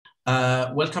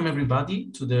Welcome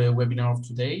everybody to the webinar of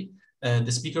today.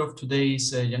 The speaker of today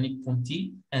is Yannick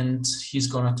Ponty, and he's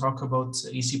going to talk about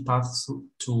easy paths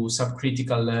to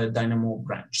subcritical dynamo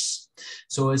branches.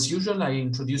 So as usual, I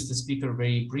introduce the speaker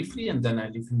very briefly, and then I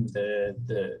leave him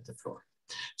the floor.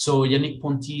 So Yannick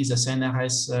Ponty is a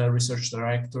CNRS research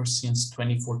director since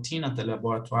 2014 at the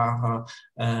Laboratoire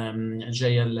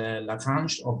JL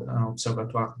Lagrange,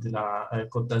 Observatoire de la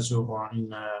Côte d'Azur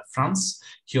in France.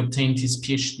 He obtained his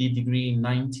PhD degree in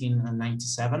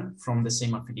 1997 from the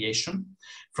same affiliation.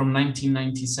 From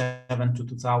 1997 to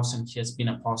 2000, he has been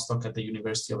a postdoc at the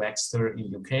University of Exeter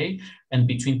in UK. And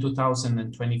between 2000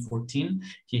 and 2014,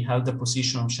 he held the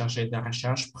position of Chargé de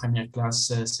Recherche Première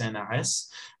Classe CNRS,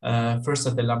 first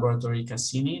at the Laboratory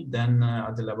Cassini, then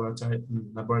at the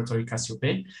Laboratory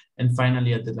Cassiopée, and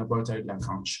finally at the Laboratory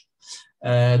Lagrange.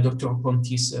 Dr.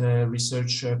 Ponty's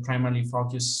research primarily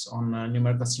focuses on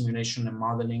numerical simulation and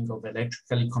modeling of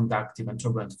electrically conductive and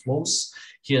turbulent flows.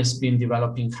 He has been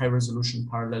developing high-resolution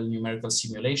parallel numerical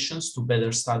simulations to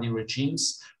better study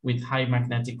regimes with high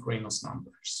magnetic Reynolds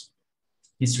numbers.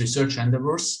 His research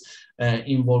endeavors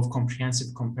involve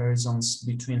comprehensive comparisons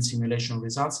between simulation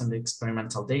results and the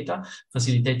experimental data,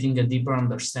 facilitating a deeper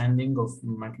understanding of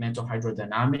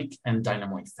magnetohydrodynamic and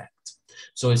dynamo effect.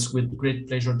 So it's with great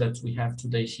pleasure that we have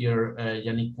today here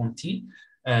Yannick Ponty.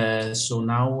 So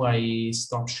now I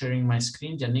stop sharing my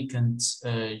screen, Yannick, and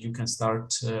you can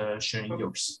start sharing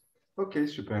yours. Okay,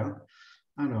 super.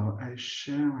 Alors, I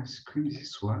share my screen,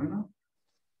 this one.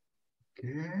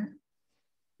 Okay.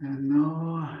 And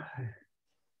now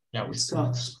yeah, we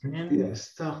start screen. Yeah,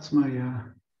 start my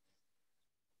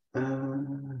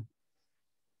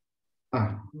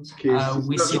okay.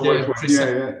 We see the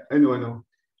yeah, I know.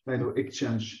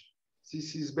 Exchange.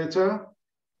 This is better.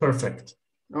 Perfect.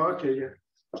 Okay, yeah.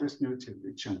 Just muted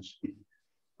exchange.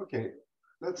 Okay.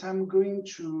 That I'm going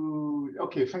to.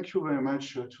 Okay, thank you very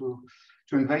much to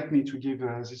invite me to give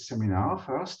this seminar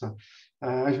first.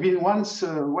 I've been one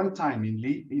time in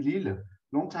Lille.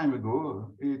 Long time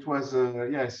ago. It was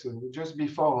yes, just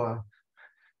before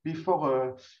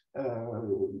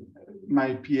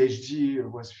my PhD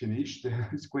was finished.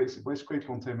 It was quite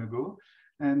long time ago,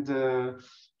 and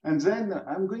then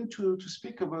I'm going to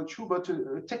speak about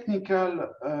a technical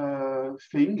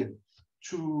thing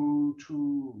to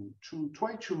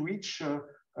try to reach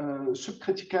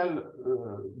subcritical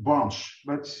branch,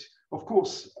 but of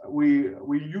course we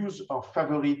use our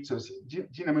favorite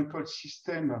dynamical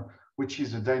system, which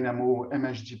is a dynamo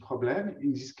MHD problem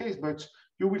in this case, but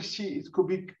you will see it could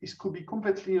be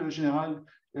completely general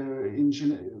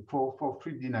for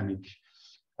fluid dynamic.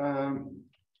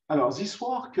 Alors, this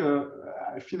work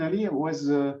finally was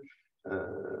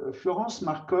Florence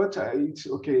Marcotte.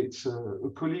 It's a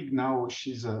colleague now.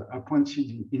 She's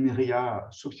appointed in RIA,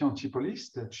 Sophia Antipolis,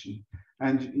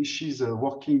 and she's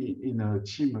working in a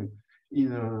team in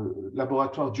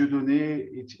Laboratoire Dieudonné,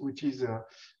 which is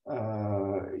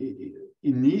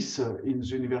in Nice, in the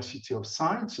University of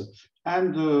Science.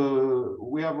 And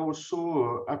we have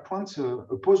also appointed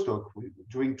a postdoc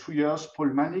during 2 years, Paul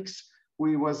Mannix,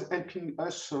 who was helping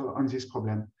us on this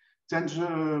problem. Then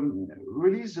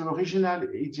really the original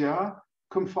idea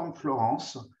come from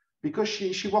Florence, because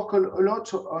she worked a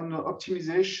lot on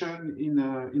optimization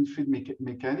in fluid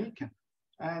mechanics.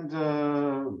 And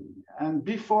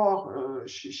before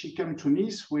she came to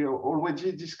Nice, we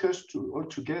already discussed all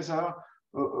together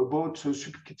about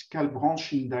subcritical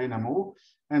branch in Dynamo.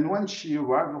 And when she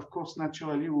arrived, of course,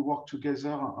 naturally, we worked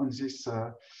together on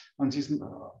the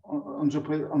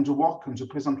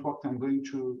present work I'm going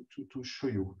to show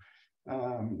you.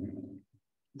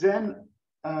 Then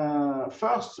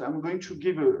first, I'm going to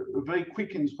give a very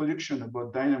quick introduction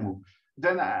about Dynamo.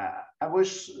 Then I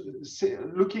was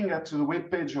looking at the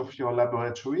webpage of your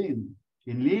laboratory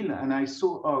in Lille, and I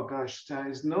saw, oh gosh, there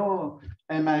is no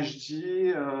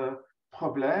MHD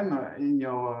problem in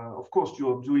your, of course,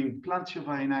 you're doing plenty of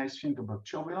very nice things about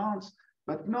turbulence,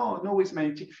 but no with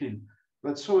magnetic field.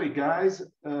 But sorry, guys,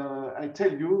 I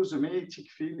tell you, the magnetic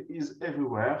field is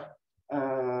everywhere.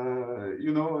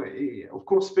 You know, of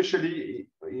course, especially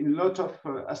in a lot of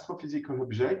astrophysical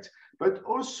objects, but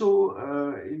also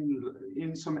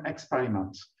in some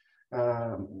experiments.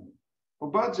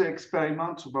 About the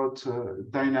experiment about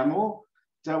Dynamo,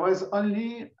 there was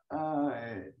only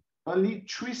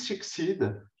 3 succeed.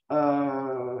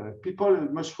 People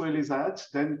must realize that.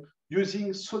 Then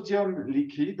using sodium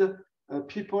liquid,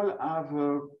 people have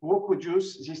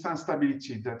reproduced this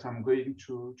instability that I'm going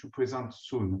to present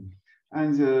soon.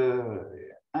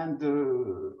 And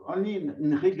only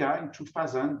in Riga in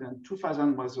 2000, and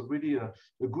 2000 was really a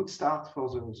good start for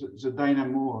the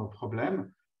Dynamo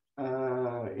problem.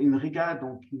 in Riga,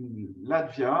 donc in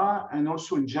Latvia, and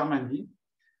also in Germany.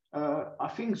 I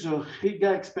think the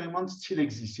Riga experiment still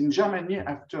exists. In Germany,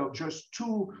 after just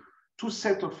two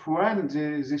sets of runs,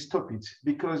 they stopped it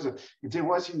because they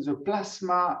was in the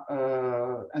Plasma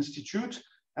Institute,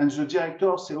 and the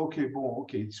director said, okay,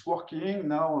 it's working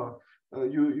now.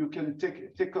 You can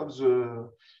take off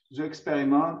the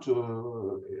experiment.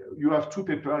 You have 2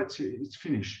 papers. It's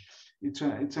finished. It's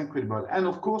incredible. And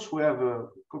of course, we have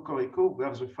Cocorico. We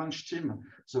have the French team,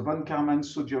 the Von Karman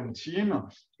sodium team,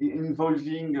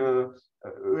 involving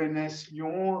ENS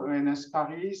Lyon, ENS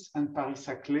Paris, and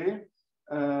Paris-Saclay.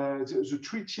 The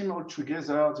 3 teams all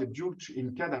together, they built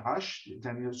in Cadarache,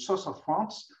 then the south of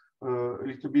France, a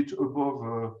little bit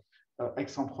above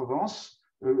Aix-en-Provence.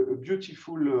 A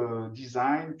beautiful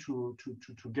design to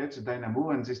get the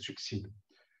dynamo, and they succeed.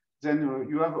 Then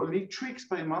you have only 3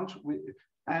 experiments,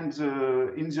 and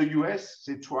in the US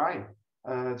they try.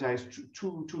 There is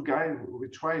two guys who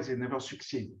try, they never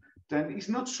succeed. Then it's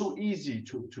not so easy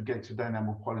to get the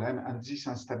dynamo problem and this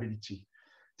instability.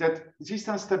 This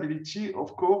instability,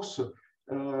 of course,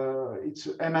 it's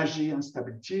MHD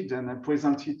instability. Then I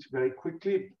present it very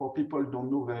quickly for people who don't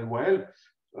know very well.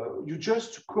 You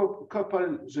just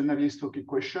couple the Navier-Stokes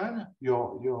equation,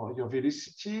 your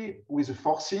velocity with the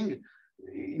forcing.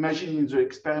 Imagine in the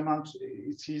experiment,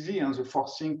 it's easy, and the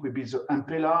forcing could be the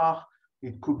impeller,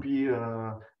 it could be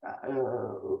a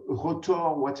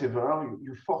rotor, whatever.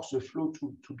 You force the flow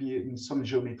to be in some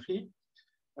geometry.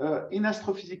 In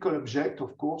astrophysical object,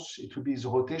 of course, it will be the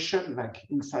rotation, like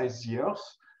inside the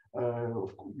Earth.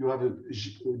 You have a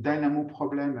dynamo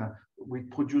problem which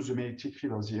produce the magnetic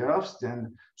field of the Earth.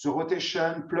 Then the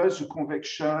rotation plus the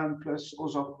convection plus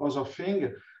other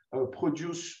thing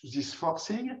produce this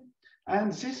forcing.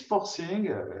 And this forcing,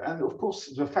 and of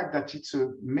course the fact that it's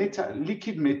a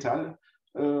liquid metal,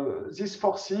 this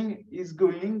forcing is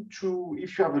going to,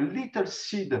 if you have a little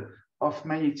seed of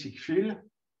magnetic field,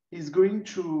 is going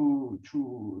to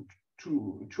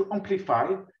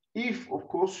amplify if, of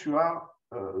course, you are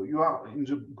in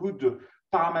the good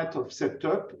parameter of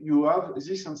setup, you have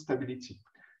this instability.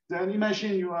 Then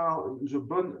imagine you are in the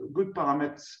good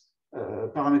parameter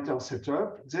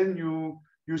setup, then you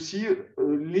see a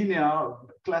linear,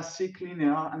 classic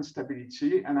linear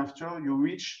instability, and after you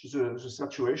reach the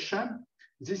saturation,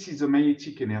 this is the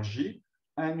magnetic energy,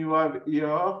 and you have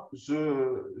here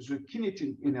the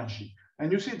kinetic energy.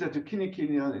 And you see that the kinetic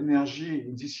energy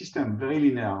in this system, very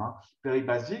linear, very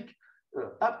basic,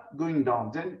 up, going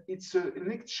down. Then it's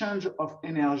an exchange of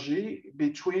energy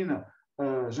between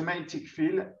the magnetic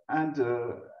field and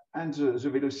the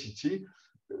velocity.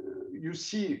 You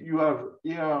see, you have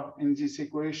here in this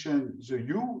equation the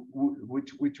U,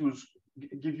 which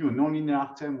give you a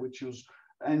nonlinear term, which is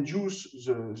induce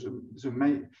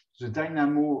the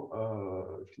dynamo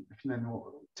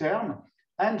term,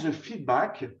 and the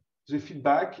feedback. The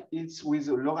feedback is with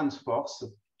a Lorentz force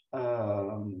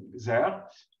there.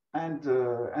 And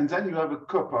then you have a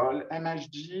couple,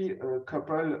 MHD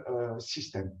couple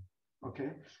system,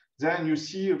 okay? Then you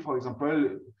see, for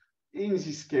example, in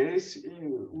this case,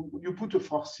 you put a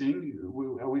forcing.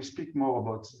 I will speak more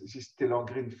about this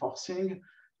Taylor-Green forcing.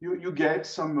 You get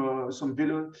some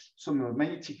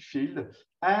magnetic field,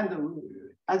 and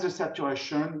at the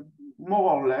saturation,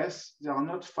 more or less, they are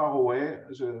not far away.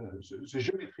 The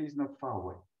geometry is not far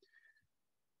away.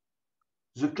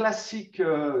 The classic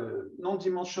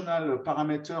non-dimensional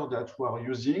parameter that we are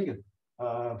using,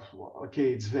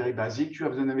 okay, it's very basic. You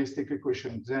have the Navier-Stokes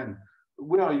equation. Then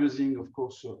we are using, of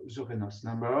course, the Reynolds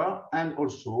number, and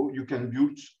also you can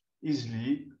build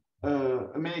easily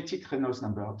a magnetic Reynolds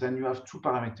number. Then you have 2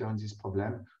 parameters in this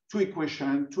problem, 2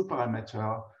 equations, 2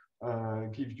 parameters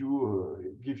give you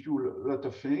a lot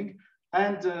of things.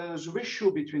 And the ratio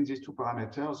between these 2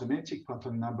 parameters, the magnetic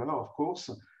quantum number, of course,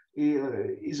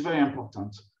 is very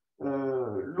important.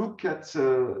 Look at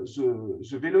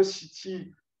the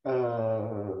velocity,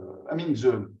 I mean,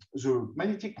 the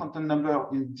magnetic quantum number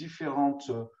in different,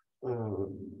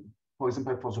 for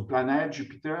example, for the planet,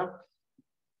 Jupiter,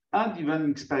 and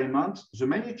even experiment, the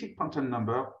magnetic quantum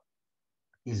number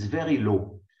is very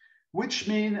low, which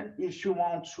means if you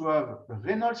want to have a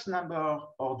Reynolds number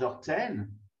order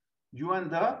 10, you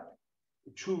end up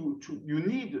you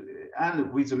need,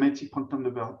 and with the magnetic quantum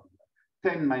number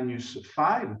 10 minus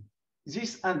 5,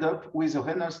 this end up with a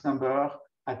Reynolds number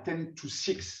at 10 to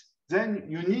 6. Then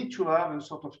you need to have a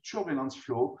sort of turbulence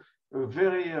flow, a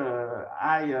very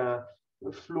high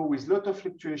flow with a lot of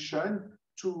fluctuation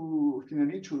to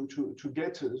finally to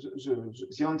get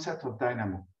the onset of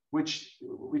dynamo, which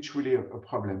really a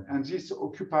problem. And this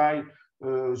occupy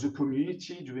the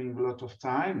community during a lot of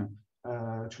time.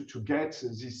 to get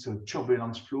this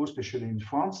turbulent flow, especially in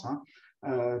France,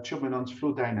 turbulent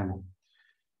flow dynamo.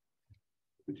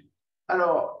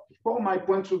 Alors, from my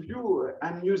point of view,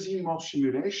 I'm using more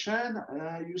simulation.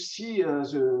 You see,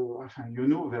 you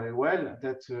know very well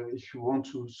that if you want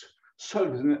to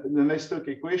solve the Navier-Stokes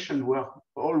equation, we're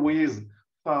always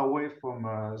far away from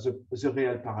the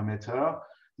real parameter.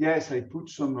 Yes, I put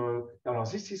some,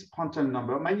 this is Prandtl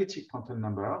number, magnetic Prandtl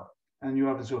number, and you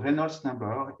have the Reynolds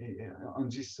number on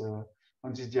this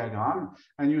diagram.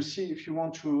 And you see, if you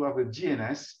want to have a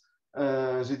DNS,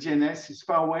 the DNS is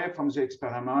far away from the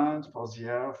experiment for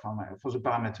the for the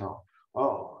parameter.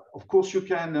 Of course, you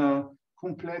can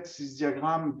complete this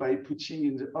diagram by putting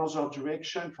in the other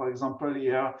direction. For example,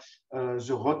 here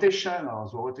the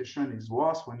rotation is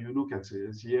worse when you look at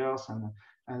the Earth and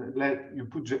let you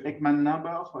put the Ekman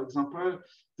number, for example.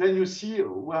 Then you see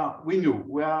we know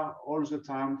we are all the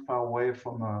time far away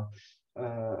from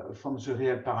the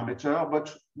real parameter,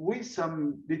 but with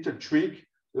some little trick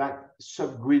like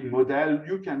subgrid model,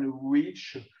 you can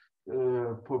reach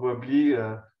probably,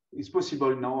 it's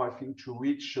possible now, I think, to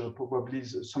reach probably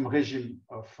some regime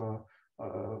of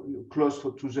close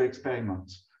to the experiment,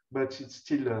 but it's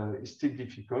still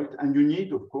difficult. And you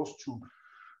need, of course, to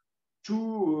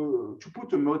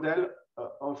put a model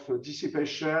of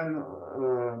dissipation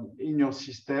in your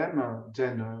system,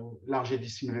 then large eddy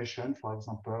simulation, for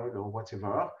example, or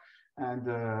whatever. And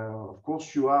of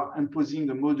course, you are imposing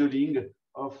the modeling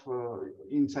of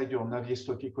inside your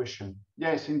Navier-Stokes equation.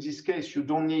 Yes, in this case, you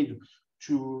don't need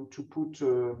to put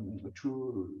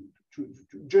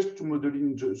just to model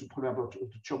in the problem about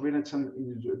the turbulence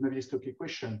in the Navier-Stokes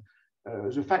equation.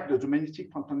 The fact that the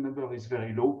magnetic Prandtl number is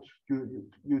very low,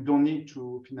 you don't need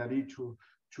to finally to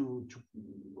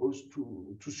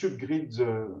subgrid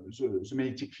the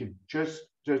magnetic field, just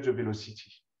the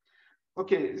velocity.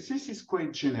 Okay, this is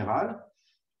quite general.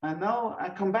 And now I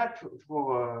come back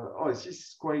for, this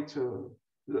is quite a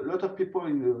lot of people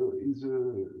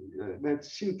that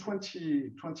since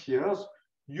 20 years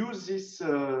use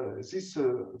this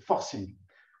forcing.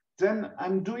 Then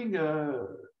I'm doing a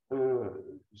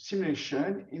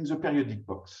simulation in the periodic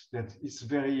box. That is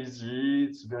very easy,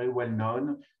 it's very well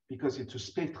known because it's a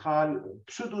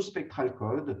pseudo-spectral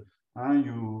code.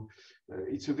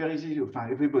 It's a very easy,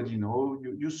 everybody knows,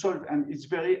 you solve, and it's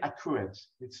very accurate.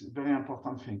 It's a very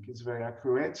important thing. It's very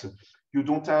accurate. You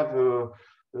don't have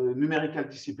numerical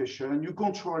dissipation. You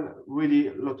control really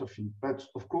a lot of things, but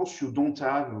of course you don't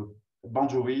have a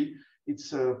boundary.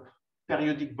 It's a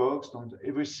periodic box, and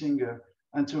everything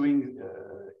entering,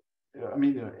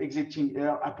 exiting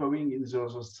air, appearing in the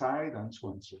other side, and so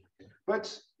on.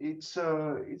 But it's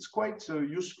quite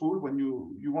useful when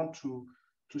you want to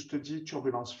study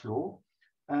turbulence flow,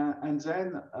 and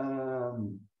then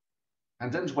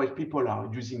why people are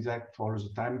using that for all the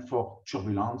time for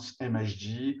turbulence,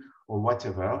 MHD, or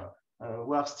whatever.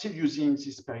 We are still using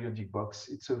this periodic box.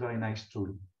 It's a very nice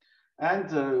tool.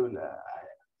 And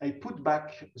I put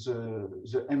back the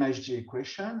MHD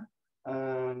equation.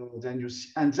 Then you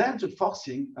see, and then the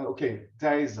forcing. Okay,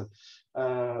 there is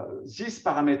this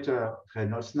parameter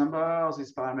Reynolds number.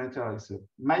 This parameter is a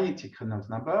magnetic Reynolds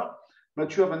number.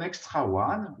 But you have an extra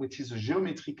one, which is a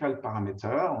geometrical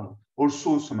parameter,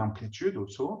 also some amplitude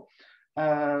also.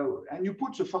 And you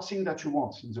put the forcing that you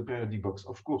want in the periodic box.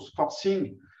 Of course, the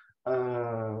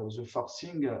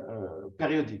forcing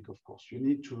periodic, of course. You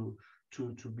need to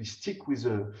be stick with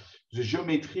the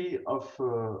geometry of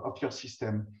your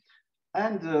system.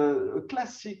 And a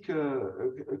classic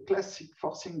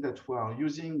forcing that we are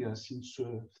using since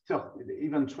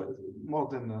even more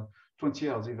than 20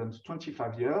 years, even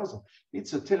 25 years,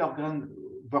 it's a Taylor-Green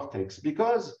vortex,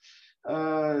 because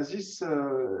this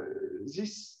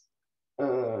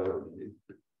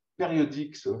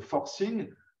periodic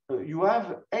forcing, you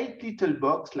have 8 little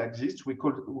box like this. We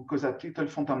call that little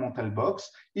fundamental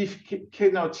box. If k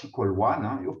naught equal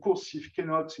 1, of course, if k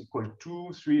naught equal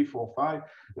 2, 3, 4, 5,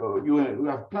 you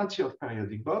have plenty of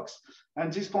periodic box.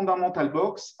 And these fundamental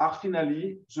box are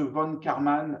finally the von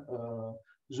Karman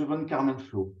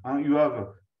flow. You have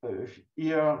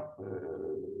here,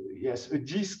 yes, a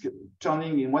disk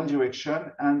turning in one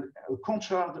direction and a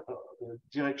contrary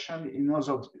direction in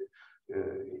other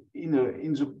in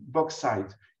the box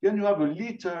side. Then you have a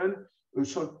little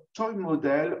toy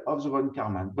model of the von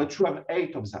Karman, but you have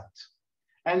 8 of that,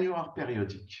 and you are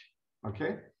periodic.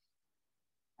 Okay,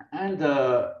 and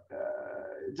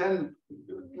then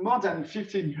more than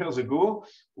 15 years ago,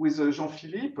 with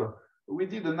Jean-Philippe, we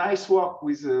did a nice work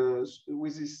with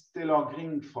this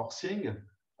Taylor-Green forcing.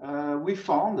 We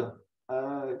found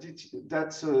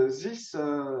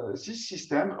this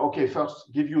system, okay,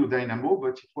 first give you Dynamo,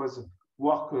 but it was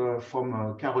work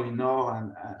from Caroline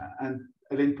Orr and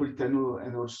Hélène Politano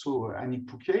and also Yannick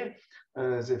Pouquet.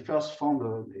 They first found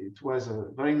it was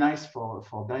very nice for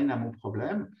Dynamo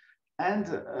problem. And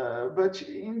but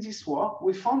in this work,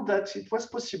 we found that it was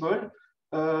possible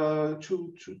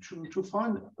to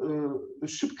find a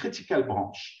subcritical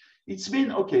branch. It's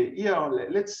been, okay, here,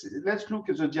 let's look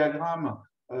at the diagram,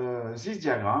 this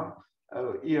diagram.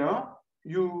 Here,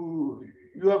 you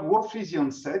have roughly the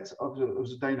onset of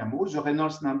the dynamo. The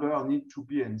Reynolds number need to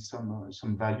be in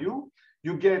some value.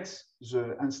 You get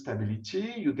the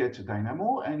instability, you get a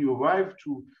dynamo, and you arrive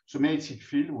to the magnetic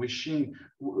field, wishing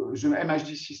the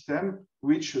MHD system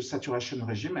reach a saturation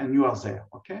regime, and you are there,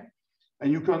 okay?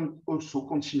 And you can also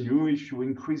continue if you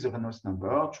increase the Reynolds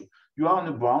number. You are on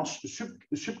a branch,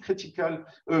 supercritical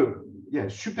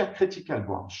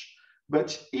branch.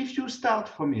 But if you start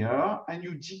from here and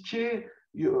you decay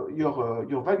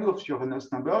your value of your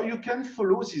Reynolds number, you can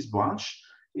follow this branch.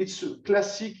 It's a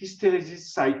classic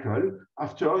hysteresis cycle.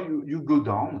 After you go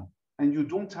down and you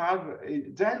don't have,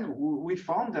 then we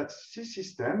found that this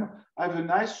system have a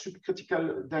nice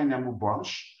subcritical dynamo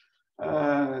branch.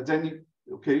 Then,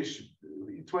 okay,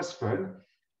 it was fun.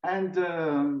 And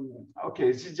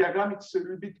okay, this diagram, it's a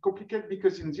little bit complicated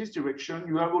because in this direction,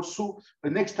 you have also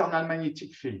an external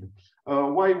magnetic field.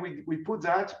 Why we put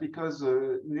that? Because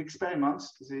in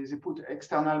experiments, they put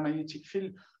external magnetic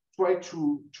field, try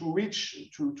to reach,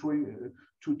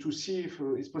 to see if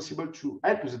it's possible to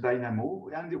help the dynamo.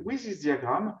 And with this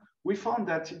diagram, we found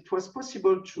that it was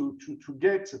possible to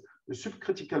get a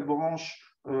subcritical branch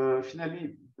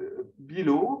finally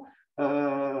below,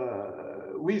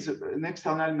 with an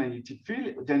external magnetic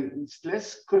field, then it's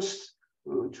less cost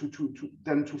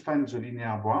than to find the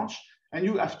linear branch.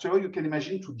 And after you can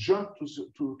imagine to jump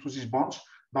to this branch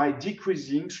by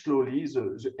decreasing slowly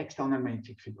the external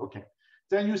magnetic field. Okay.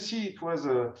 Then you see it was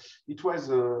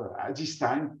at this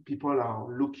time people are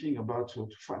looking about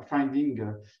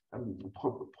finding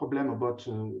problem about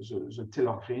the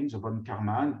Taylor green, the von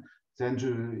Karman. Then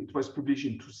it was published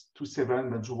in 2007,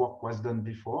 but the work was done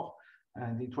before.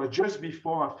 And it was just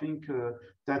before, I think,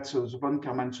 that the von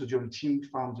Karman sodium team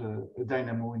found a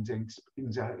dynamo in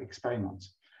their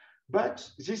experiments. But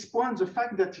this point, the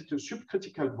fact that it's a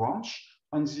subcritical branch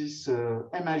on this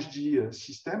MHD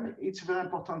system, it's very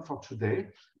important for today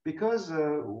because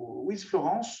with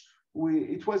Florence,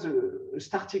 it was a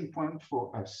starting point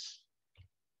for us.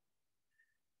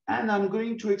 And I'm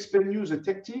going to explain you the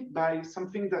technique by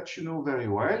something that you know very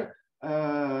well.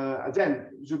 Then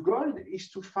the goal is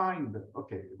to find,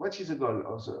 okay, what is the goal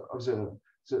of the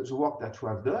work that we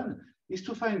have done? Is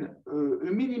to find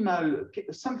a minimal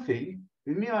something, a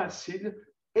minimal seed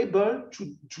able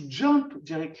to jump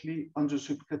directly on the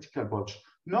subcritical branch,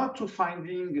 not to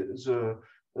finding the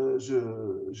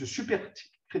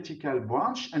supercritical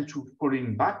branch and to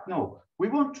falling back. No, we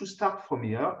want to start from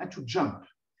here and to jump.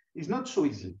 It's not so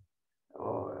easy.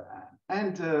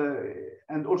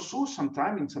 And also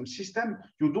sometimes in some system,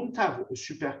 you don't have a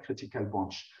supercritical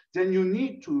branch. Then you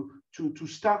need to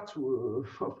start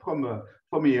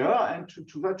from here and to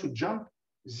jump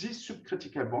this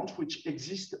subcritical branch which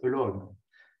exists alone.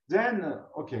 Then,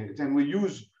 okay, then we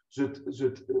use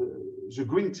the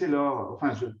green Taylor,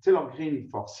 the Taylor green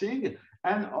forcing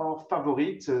and our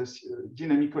favorite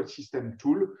dynamical system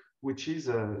tool, which is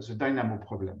the dynamo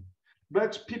problem.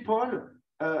 But people,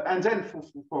 and then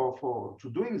to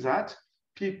doing that,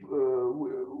 the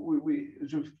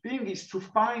thing is to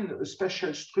find a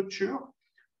special structure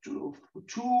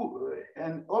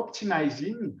and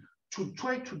optimizing to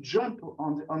try to jump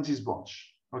on this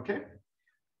branch. Okay.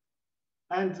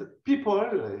 And people,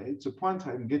 it's a point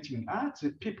I'm getting at,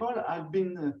 that people have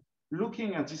been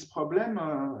looking at this problem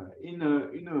in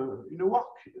a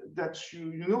work that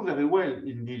you know very well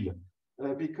in Lille,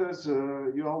 because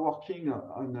you are working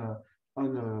on a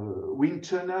wind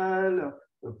tunnel,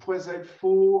 a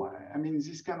Poiseuille. I mean,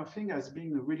 this kind of thing has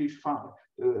been really fun.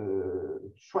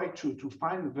 Try to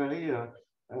find very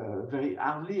early.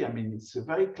 I mean, it's a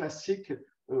very classic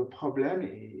problem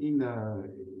in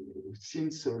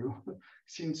since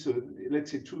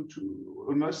let's say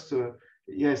almost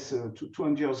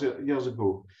 200 years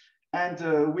ago.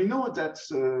 And we know that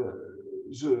the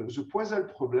Poiseuille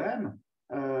problem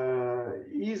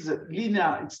is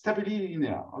linear, it's stably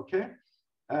linear, okay?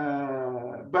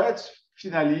 But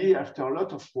finally, after a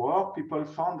lot of work, people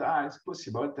found it's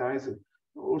possible. There is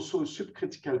also a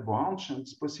subcritical branch, and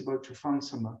it's possible to find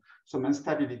some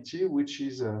instability, which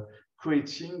is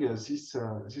creating this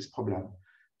problem.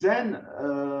 Then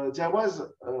there was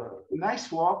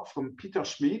nice work from Peter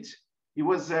Schmidt He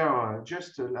was there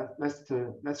just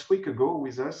last week ago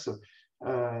with us,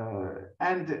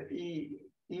 and he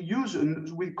used,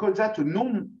 we call that a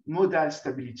non-modal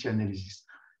stability analysis.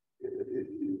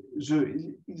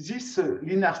 This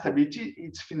linear stability,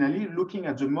 it's finally looking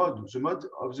at the mode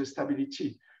of the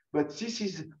stability. But this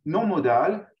is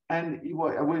non-modal, and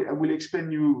I will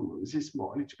explain you this a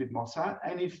little bit more.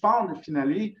 And he found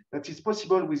finally that it's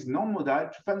possible with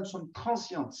non-modal to find some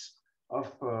transients of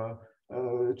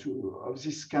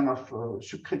this kind of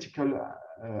subcritical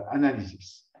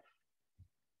analysis.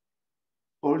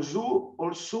 Also,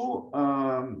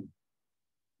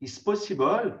 it's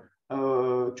possible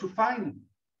to find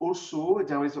also,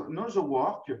 there is another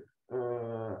work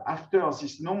after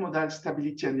this non-modal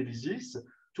stability analysis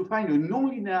to find a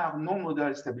nonlinear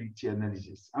non-modal stability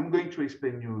analysis. I'm going to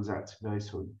explain you that very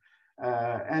soon.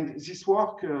 And this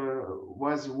work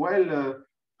was well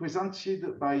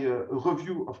presented by a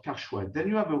review of Carshwell. Then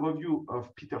you have a review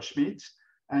of Peter Schmidt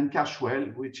and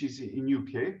Carshwell, which is in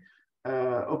UK,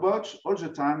 about all the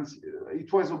times.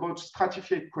 It was about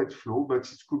stratified quake flow,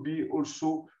 but it could be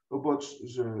also about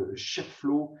the shear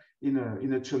flow in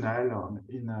a tunnel or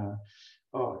in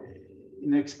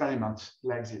an experiment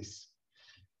like this.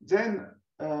 Then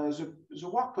the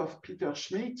work of Peter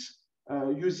Schmidt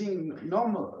using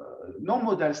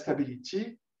non-modal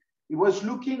stability, he was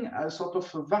looking at sort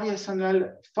of a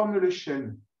variational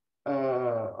formulation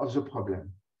of the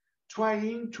problem,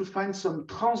 trying to find some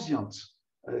transient.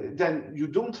 Then you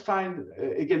don't find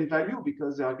eigenvalue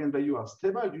because the eigenvalue are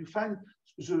stable. You find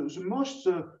the most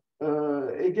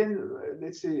again,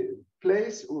 let's say,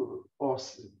 place or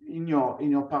in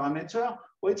your parameter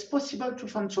where it's possible to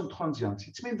find some transients.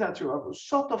 It means that you have a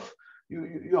sort of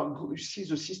you see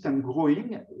the system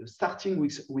growing, starting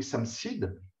with some seed,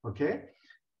 okay,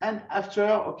 and after,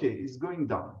 okay, it's going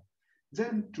down.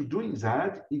 Then to doing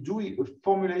that, you do a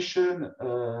formulation,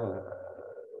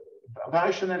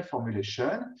 variational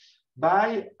formulation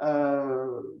by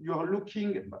you're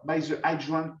looking by the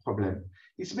adjoint problem.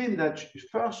 It means that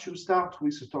first you start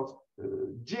with a sort of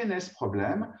DNS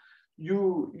problem.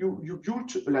 You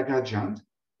build a Lagrangian,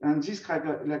 and this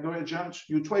Lagrangian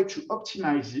you try to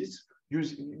optimize it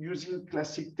using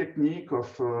classic technique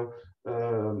of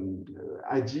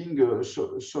adding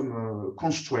some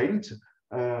constraint,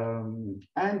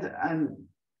 and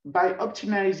by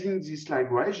optimizing this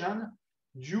Lagrangian,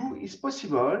 it's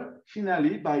possible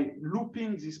finally by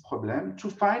looping this problem to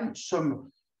find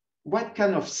what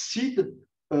kind of seed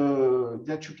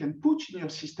that you can put in your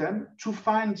system to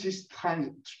find this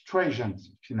transients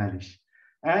finally.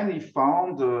 And he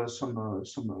found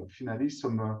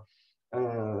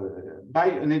by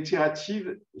an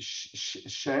iterative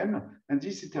scheme, and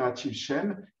this iterative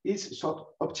scheme is sort of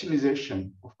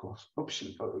optimization, of course,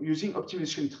 using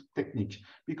optimization technique,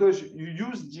 because you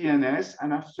use DNS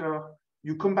and after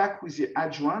you come back with the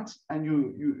adjoint and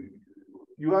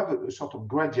you have a sort of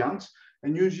gradient,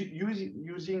 and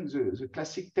using the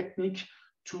classic technique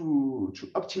to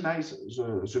optimize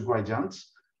the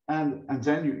gradients, and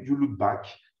then you look back,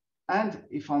 and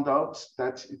he found out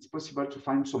that it's possible to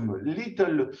find some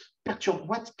little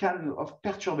what kind of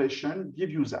perturbation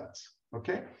give you that,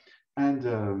 okay? And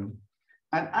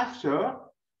after,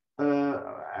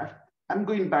 I'm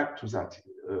going back to that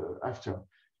after.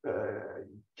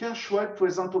 Carshwell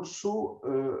presents also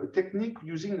a technique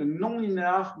using a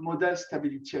nonlinear modal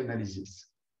stability analysis.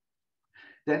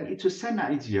 Then it's the same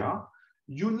idea.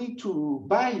 You need to,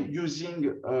 by using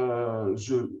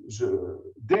the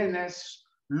DNS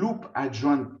loop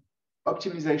adjoint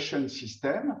optimization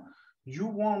system, you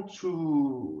want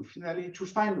to finally to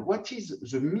find what is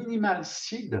the minimal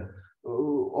seed,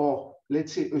 or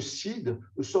let's say a seed,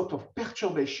 a sort of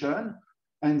perturbation,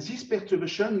 and this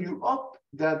perturbation you hope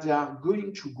that they are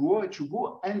going to go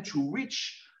and to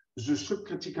reach the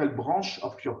subcritical branch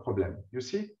of your problem, you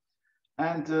see?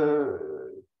 And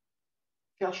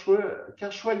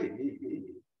Carshwell,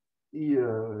 he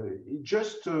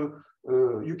just,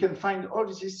 you can find all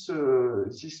this, a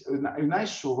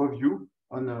nice review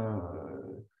on,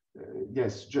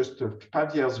 yes, just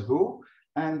 5 years ago.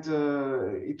 And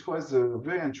it was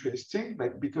very interesting,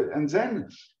 and then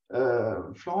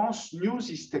Florence knew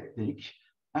this technique,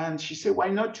 and she said, why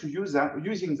not to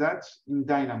using that in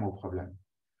Dynamo problem?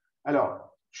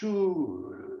 Alors,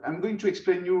 I'm going to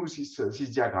explain you this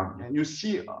diagram, and you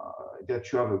see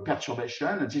that you have a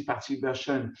perturbation, and this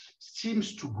perturbation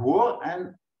seems to grow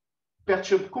and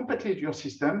perturb completely your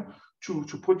system to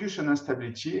produce an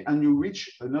instability, and you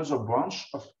reach another branch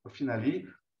finally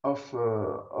of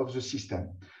the system.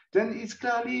 Then it's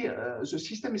clearly the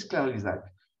system is clearly that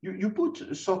you put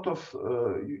a sort of,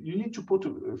 you need to put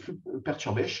a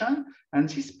perturbation, and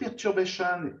this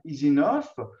perturbation is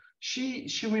enough. She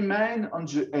remains on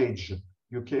the edge,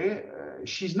 okay?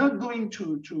 She's not going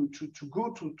to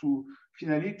go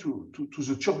finally to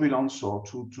the turbulence or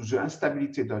to the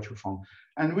instability that you found.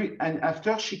 And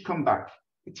after she come back,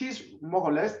 it is more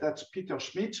or less that Peter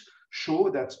Schmidt show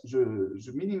that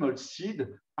the minimal seed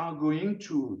are going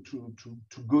to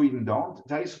going down.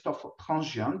 There is sort of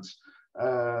transient.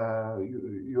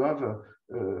 You have a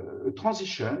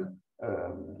transition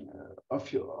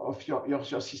of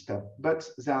your system, but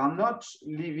they are not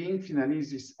leaving finally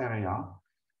this area.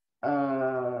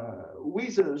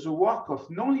 With the work of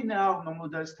nonlinear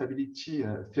non-model stability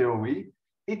theory,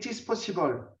 it is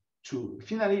possible to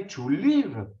finally to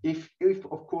live if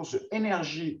of course the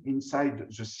energy inside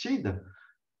the seed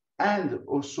and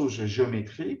also the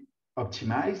geometry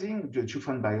optimizing the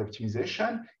defined by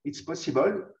optimization, it's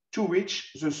possible to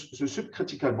reach the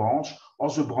subcritical branch or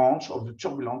the branch of the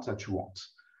turbulence that you want.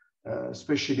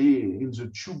 Especially in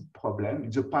the tube problem,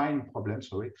 in the pine problem,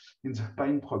 sorry, in the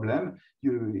pine problem,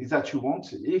 that you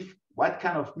want if what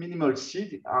kind of minimal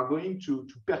seed are going to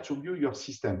perturb your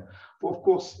system. Of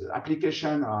course,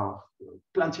 applications are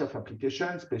plenty of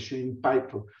applications, especially in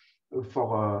pipe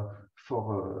for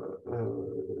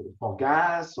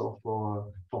gas or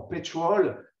for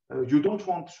petrol. You don't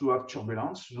want to have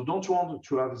turbulence. You don't want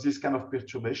to have this kind of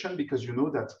perturbation because you know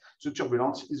that the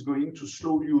turbulence is going to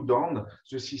slow you down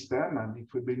the system and it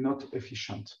will be not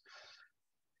efficient.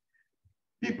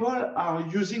 People are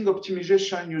using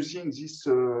optimization using this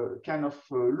kind of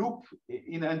loop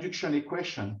in induction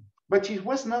equation, but it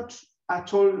was not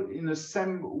at all in the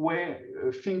same way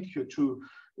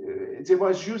they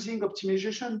was using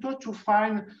optimization to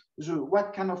find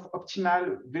what kind of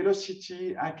optimal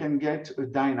velocity I can get a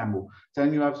dynamo.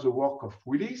 Then you have the work of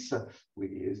Willis,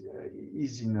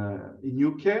 is in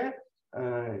UK,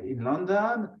 in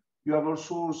London. You have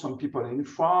also some people in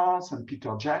France and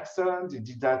Peter Jackson. They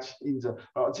did that in the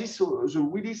the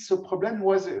Willis problem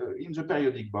was in the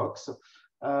periodic box.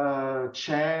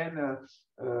 Chen,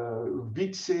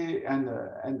 Vitze,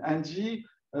 and Andy.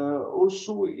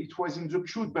 Also, it was in the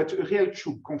cube, but a real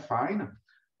cube confined.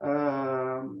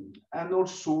 And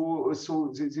also,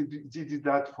 so they did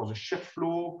that for the shear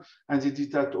flow, and they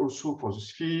did that also for the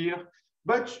sphere.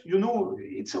 But you know,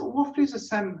 it's roughly the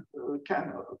same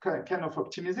kind of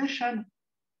optimization.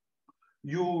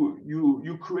 You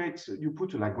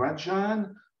put a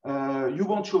Lagrangian. You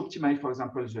want to optimize, for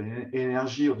example, the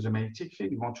energy of the magnetic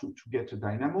field. You want to get a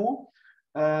dynamo.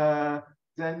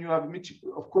 Then you have,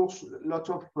 of course, a lot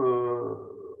of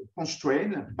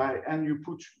constraint and you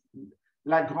put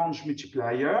Lagrange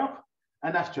multiplier,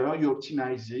 and after you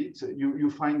optimize it, you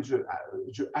find the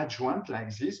adjoint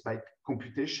like this by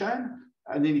computation,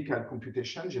 analytical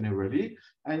computation generally,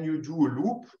 and you do a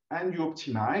loop and you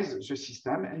optimize the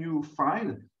system and you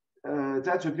find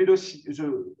that the velocity,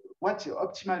 what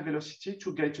optimal velocity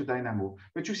to get a dynamo.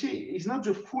 But you see, it's not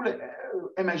the full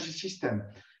MHD system.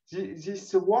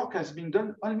 This work has been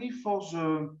done only for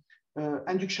the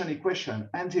induction equation,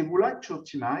 and they would like to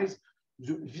optimize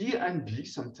the V and B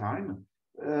sometime.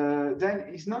 Then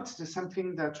it's not the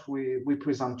something that we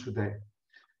present today.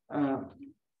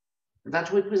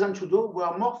 That we present today, we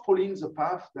are more following the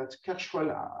path that Kirchhoff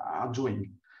are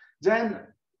doing. Then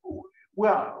we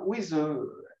are with the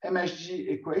MHD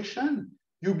equation,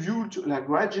 you build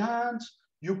Lagrangian,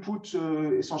 you put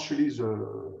essentially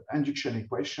the induction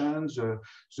equations, the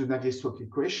Navier-Stokes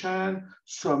equation,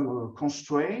 some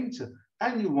constraints,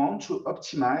 and you want to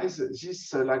optimize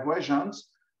this Lagrangians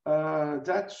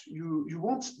that you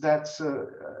want that.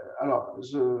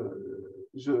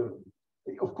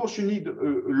 Of course, you need a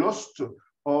lost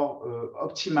or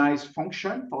optimized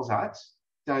function for that.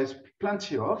 There is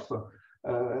plenty of.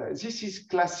 This is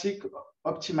classic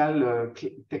optimal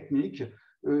technique.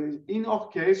 In our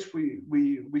case, we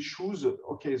choose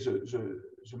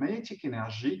the magnetic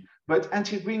energy, but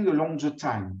integrating along the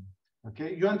time.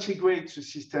 Okay, you integrate the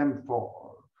system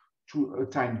to a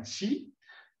time t,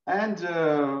 and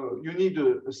you need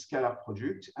a scalar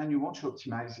product, and you want to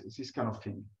optimize this kind of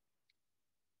thing.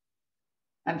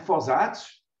 And for that,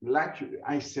 like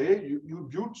I say, you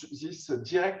build this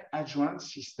direct adjoint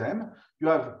system. You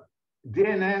have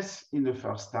DNS in the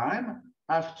first time.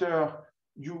 After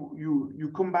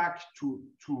you come back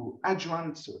to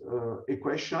adjoint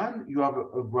equation, you have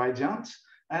a gradient,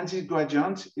 and this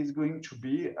gradient is going to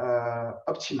be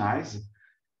optimized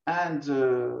and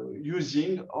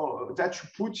using that you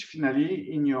put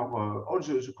finally in your all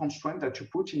the constraints that you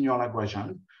put in your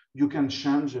Lagrangian. You can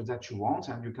change that you want,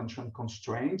 and you can change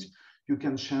constraints. You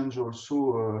can change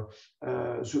also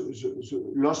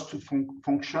the loss to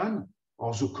function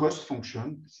or the cost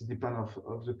function. It depends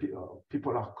of the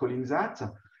people are calling that.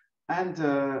 And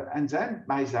then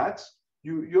by that,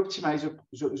 you optimize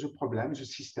the problem, the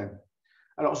system.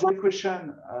 Alors, the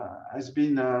equation has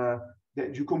been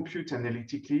that you compute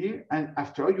analytically, and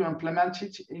after you implement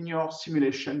it in your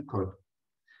simulation code.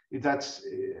 That's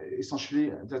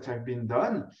essentially that have been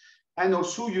done. And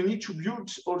also you need to build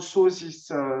also this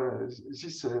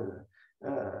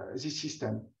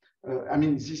system. I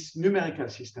mean, this numerical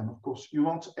system, of course, you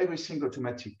want everything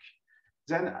automatic.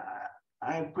 Then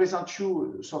I present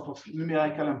you sort of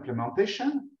numerical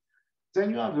implementation.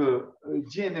 Then you have a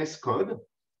DNS code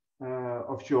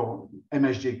of your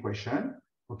MHD equation.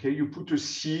 Okay, you put a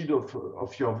seed of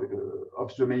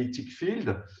the magnetic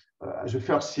field, the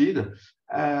first seed,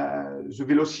 the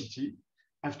velocity.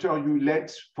 After you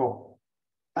let for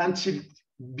until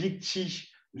big T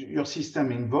your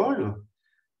system involve,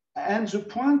 and the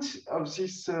point of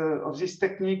this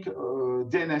technique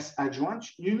DNS adjoint,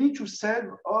 you need to save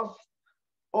of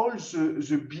all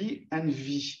the B and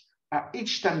V at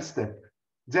each time step.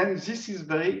 Then this is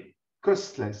very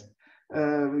costless.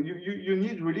 You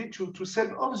need really to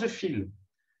save off the field.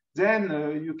 Then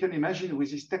you can imagine with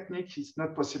this technique, it's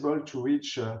not possible to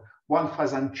reach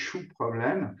 1002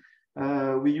 problem.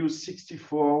 We use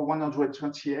 64,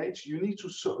 128. You need to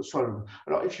solve.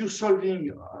 If you're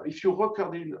solving, if you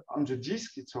record it on the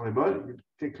disk, it's horrible. It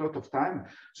takes a lot of time.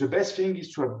 The best thing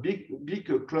is to have big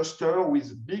cluster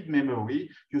with big memory.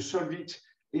 You solve it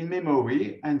in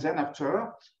memory, and then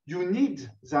after you need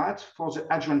that for the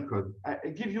adjoint code. I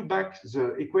give you back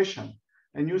the equation,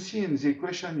 and you see in the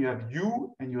equation you have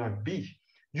U and you have B.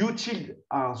 U tilde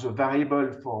are the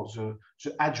variable for the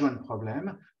adjoint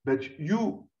problem, but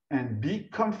U and B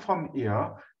come from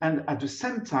here, and at the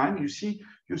same time you see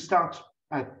you start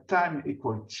at time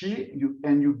equal T,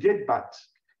 and you get back.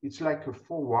 It's like a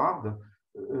forward,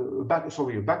 a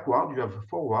backward. You have a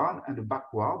forward and a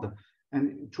backward,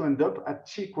 and to end up at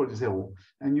T equals 0.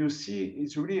 And you see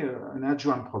it's really an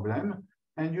adjoint problem.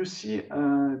 And you see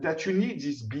that you need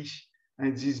this B.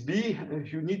 And this B,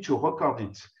 you need to record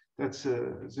it. That's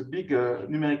the big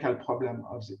numerical problem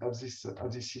of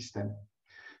this system.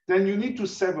 Then you need to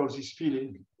save all this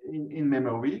field in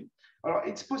memory.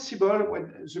 It's possible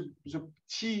when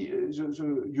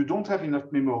you don't have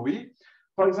enough memory.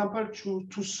 For example,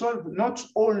 to solve not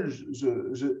all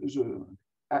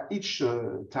at each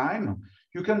time,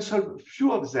 you can solve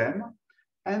few of them,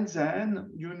 and then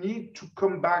you need to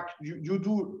come back. You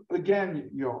do again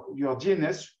your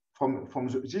DNS from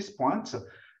this point,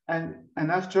 and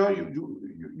after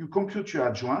you compute your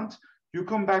adjoint, you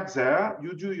come back there,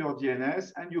 you do your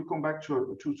DNS, and you come back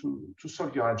to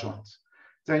solve your adjoint.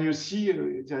 Then you see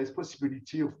there is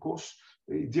possibility, of course,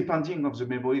 depending on the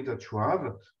memory that you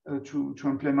have, to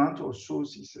implement also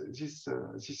this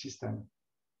system.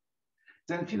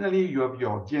 Then finally, you have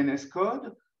your DNS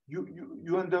code.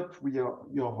 You end up with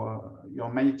your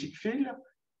magnetic field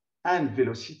and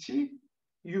velocity.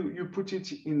 You put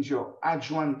it in your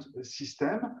adjoint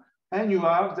system, and you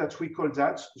have that we call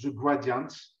that the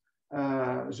gradient,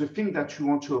 the thing that you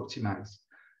want to optimize.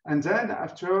 And then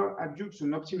after I built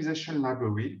an optimization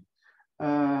library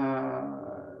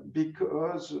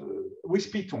because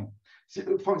with Python.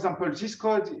 For example, this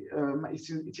code,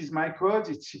 it is my code,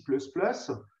 it's C++.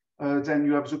 Then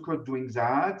you have the code doing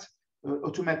that,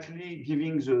 automatically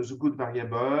giving the good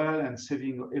variable and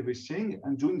saving everything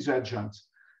and doing the adjoint.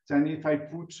 Then if I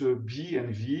put B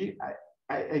and V,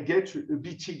 I get a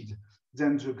B tilde,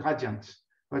 then the gradient.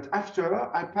 But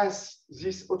after I pass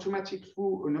this automatic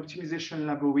through an optimization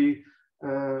library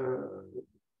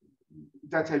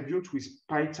that I built with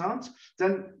Python,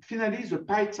 then finally the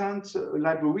Python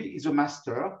library is a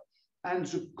master, and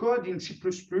the code in C++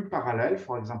 parallel,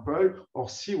 for example, or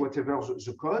C, whatever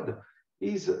the code,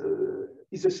 is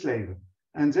a slave.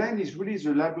 And then it's really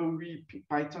the library,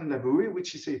 Python library,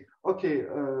 which is say, okay,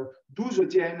 do the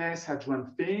DNS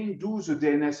adjoint thing, do the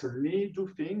DNS only, do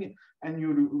thing, and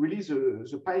you release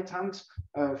the Python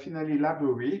finally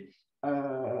library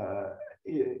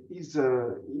is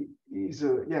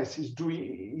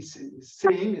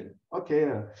saying,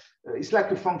 okay, it's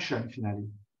like a function finally.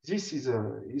 This is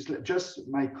just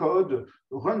my code,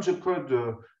 run the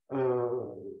code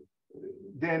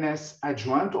DNS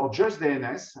adjoint or just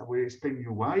DNS, I will explain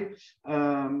you why,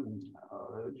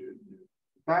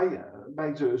 by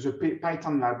the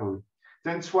Python library.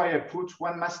 That's why I put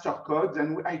one master code,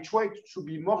 and I tried to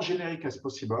be more generic as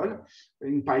possible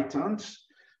in Python,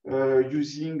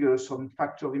 using some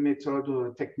factory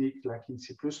method technique like in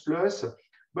C++,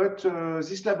 But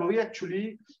this library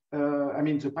actually, I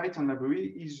mean, the Python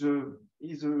library is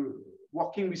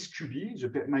working with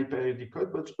QB, my periodic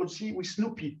code, but also with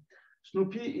Snoopy.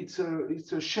 Snoopy, it's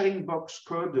a sharing box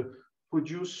code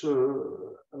produced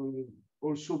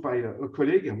also by a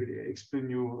colleague. I will explain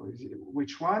you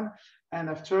which one. And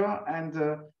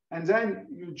then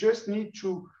you just need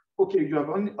to, okay, you have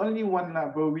only one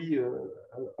library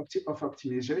of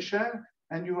optimization,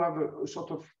 and you have a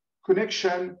sort of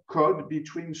connection code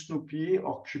between Snoopy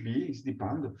or QB, it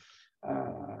depends.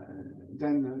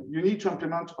 Then you need to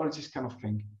implement all this kind of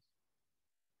thing.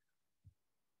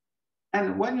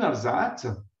 And when you have that,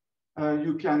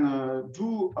 you can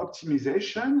do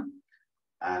optimization,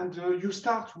 and you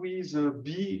start with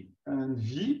B and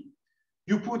V.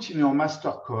 You put in your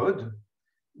master code,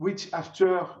 which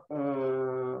after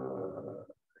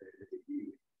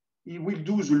it will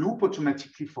do the loop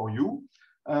automatically for you.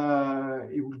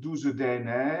 It will do the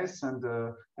DNS and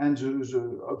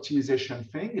the optimization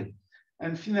thing.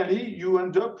 And finally, you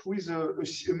end up with a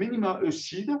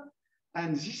seed.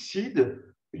 And this seed,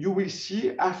 you will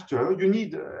see after, you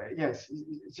need, yes,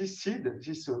 this seed,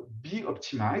 this B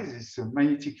optimized, this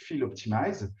magnetic field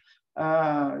optimized.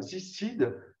 This seed,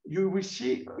 you will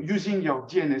see using your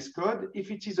DNS code,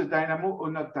 if it is a Dynamo or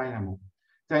not Dynamo.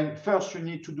 Then first you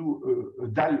need to do a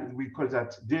DAL, we call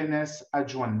that DNS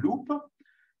adjoint loop.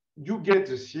 You get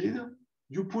the seed,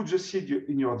 you put the seed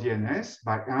in your DNS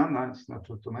by hand, and it's not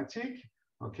automatic.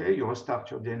 Okay, you restart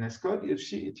your DNS code, you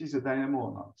see it is a Dynamo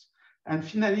or not. And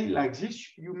finally, like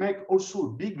this, you make also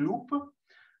a big loop,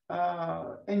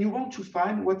 and you want to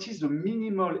find what is the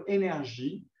minimal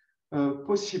energy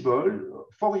possible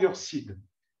for your seed.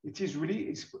 It is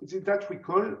really that we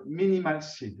call minimal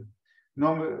seed.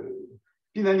 Now,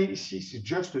 finally, this is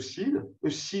just a seed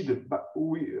but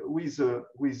with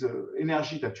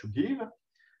energy that you give,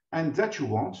 and that you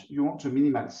want a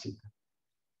minimal seed.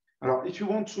 Alors, if you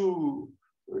want to,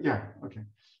 yeah, okay.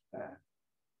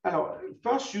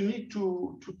 First, you need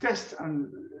to test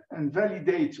and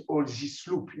validate all this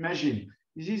loop. Imagine,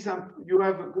 you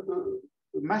have a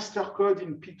master code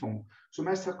in Python. So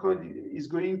master code is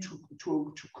going to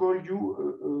call you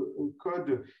a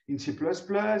code in C++. C++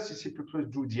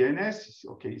 do DNS.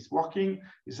 Okay, it's working.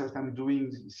 It's what I'm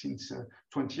doing since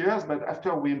 20 years. But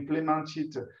after we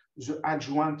implemented the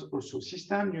adjoint also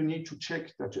system, you need to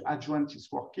check that the adjoint is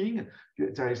working.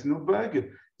 There is no bug.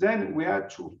 Then we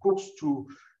had to, of course,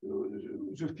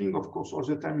 the thing, of course, all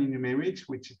the time in numerics,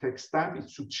 which takes time,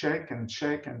 is to check and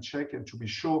check and check and to be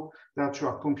sure that you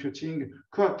are computing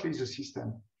correctly the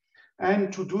system.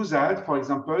 And to do that, for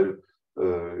example,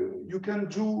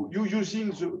 you're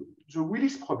using the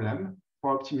Willis problem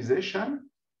for optimization,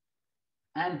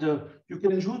 and you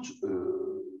can use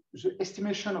the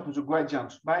estimation of the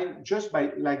gradient just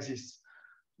by like this.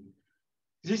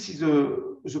 This is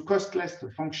the costless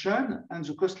function, and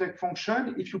the costless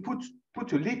function, if you put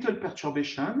a little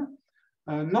perturbation,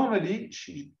 normally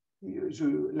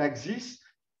like this,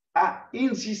 in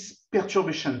this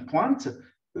perturbation point,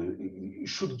 it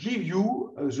should give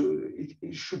you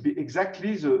it should be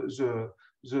exactly the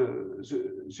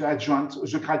adjoint,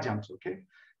 the gradient. Okay,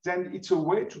 then it's a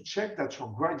way to check that your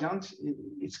gradient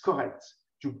is correct.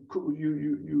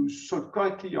 You solve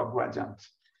correctly your gradient.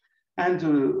 And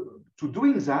to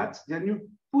doing that, then you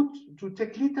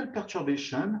take little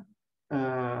perturbation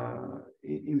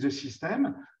in the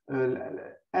system,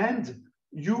 and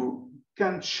you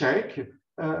can check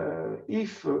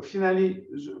if finally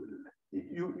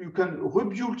you can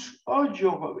rebuild all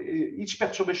your each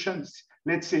perturbation.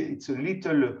 Let's say it's a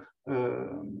little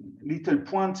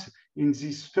point in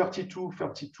this 32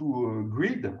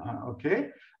 grid, okay,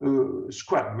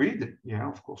 square grid, yeah,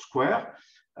 of course, square.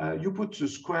 You put the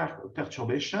square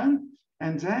perturbation,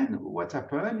 and then what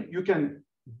happened? You can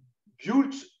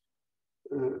build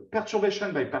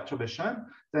perturbation by perturbation.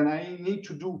 Then I need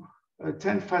to do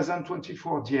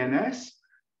 10,024 DNS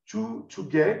to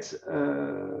get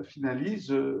finally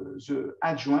the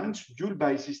adjoint built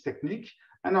by this technique.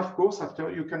 And of course, after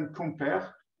you can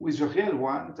compare with the real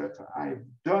one that I've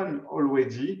done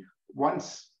already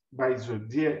once by the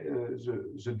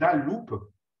DAL loop,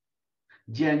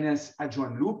 DNS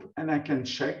adjoint loop, and I can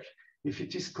check if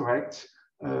it is correct.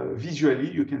 Visually,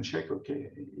 you can check,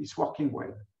 okay, it's working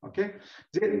well, okay?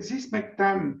 This makes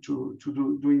time to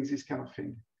doing this kind of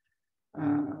thing.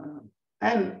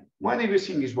 And when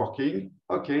everything is working,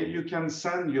 okay, you can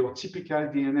send your typical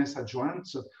DNS adjoint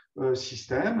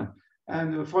system.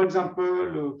 And for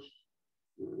example,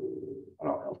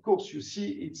 of course, you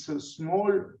see it's a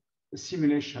small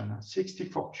simulation,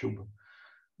 64 cube.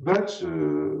 But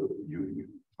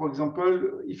for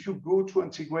example, if you go to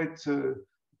integrate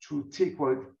t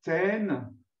equal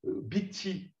 10, big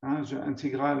T, the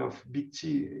integral of big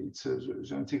T, it's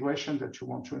the integration that you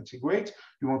want to integrate,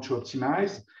 you want to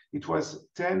optimize. It was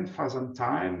 10,000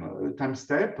 time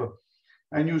step.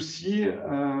 And you see,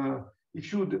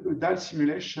 if you do that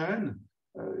simulation,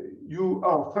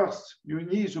 first, you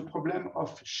need the problem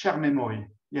of shared memory.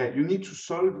 Yeah, you need to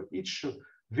solve each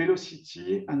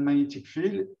velocity and magnetic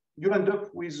field. You end up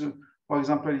with, for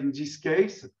example, in this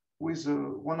case, with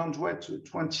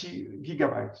 120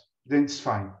 gigabytes. Then it's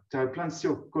fine. There are plenty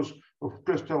of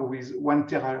cluster with 1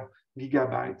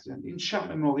 teragigabyte, and in shared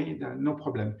memory, no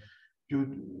problem.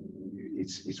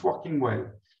 It's working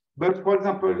well. But for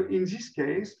example, in this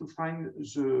case, to find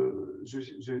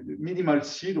the minimal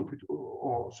seed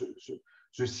or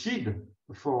the seed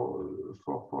for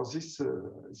this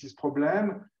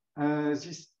problem,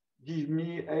 this gives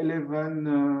me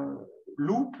 11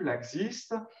 loop like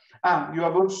this. You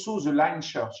have also the line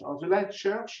search. The line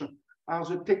search are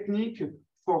the technique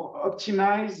for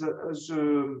optimize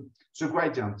the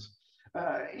gradient.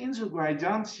 In the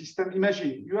gradient system,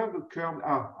 imagine you have a curve.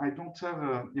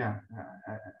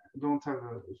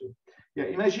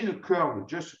 Imagine a curve,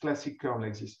 just a classic curve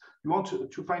like this. You want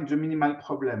to find the minimal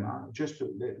problem, just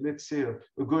let's say a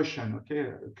Gaussian, okay,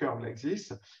 a curve like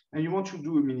this, and you want to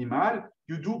do a minimal.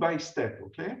 You do by step,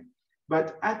 okay.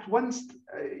 But at once,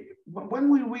 when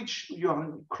we reach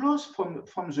you're close from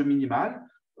the minimal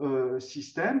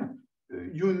system,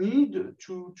 you need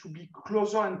to be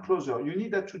closer and closer. You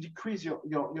need to decrease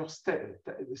your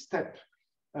step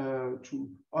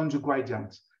on the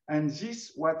gradient. And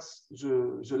this, what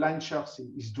the line chart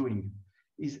is doing,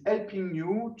 is helping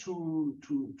you to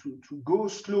go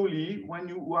slowly when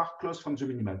you are close from the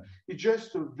minimal. It's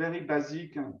just a very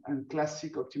basic and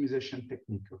classic optimization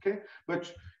technique, okay?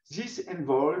 But this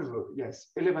involves,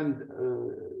 11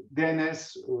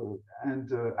 DNS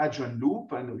and adjoint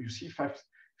loop, and you see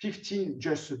 15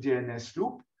 just a DNS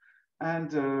loop,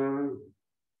 and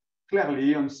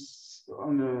clearly on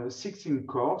a 16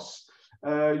 course,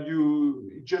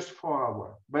 you just 4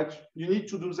 hours, but you need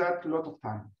to do that a lot of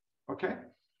time, okay?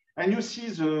 And you see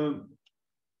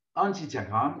on the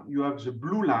diagram, you have the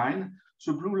blue line.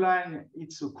 The blue line,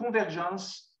 it's a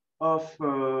convergence of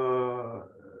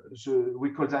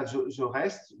we call that the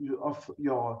rest of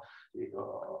your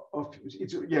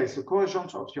it's a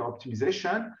convergence of your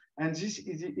optimization, and this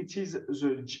is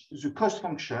the cost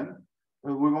function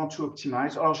we want to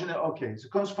optimize. Okay, the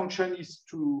cost function is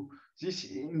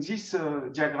in this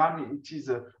diagram, it is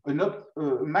a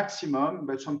maximum,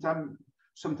 but sometimes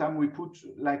we put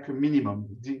like a minimum.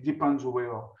 Depends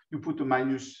where you put a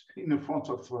minus in the front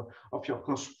of your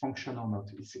cost function or not.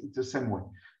 It's the same way.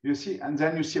 You see, and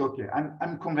then you see, okay,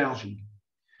 I'm converging.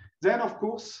 Then, of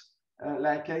course,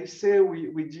 like I say,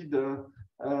 we use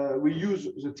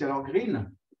the Taylor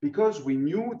green because we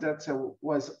knew that there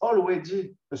was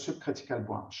already a subcritical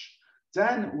branch.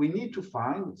 Then we need to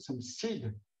find some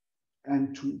seed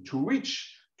and to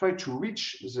try to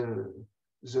reach the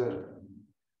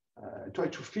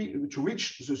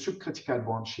subcritical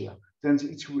branch here. Then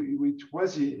it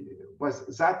was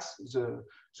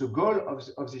the goal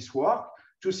of this work,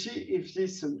 to see if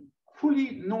this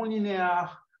fully nonlinear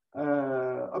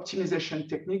optimization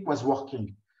technique was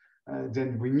working.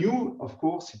 Then we knew, of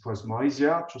course, it was more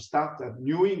easier to start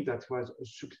knowing that was a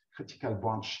subcritical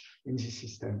branch in this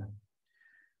system.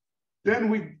 Then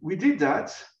we did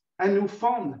that, and we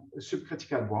found a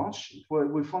subcritical branch.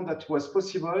 We found that it was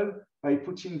possible by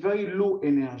putting very low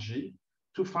energy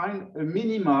to find a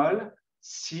minimal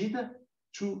seed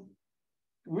to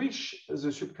reach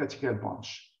the subcritical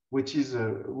branch, which is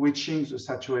reaching the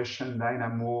saturation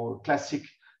dynamo, classic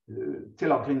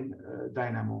Taylor green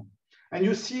dynamo. And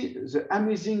you see the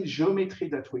amazing geometry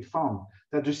that we found,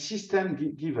 that the system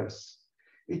gave us.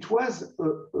 It was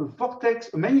a vortex,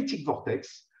 a magnetic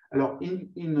vortex. Alors in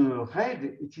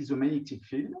red, it is a magnetic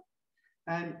field,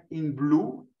 and in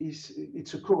blue,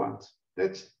 it's a current.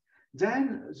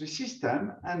 Then the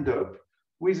system end up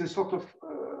with a sort of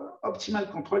optimal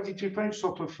control. It defines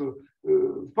sort of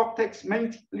vortex,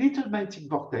 little magnetic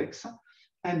vortex,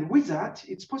 and with that,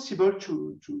 it's possible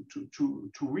to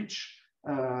reach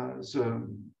the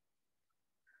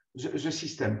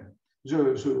system,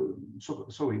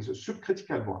 the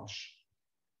subcritical branch.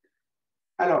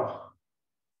 Alors,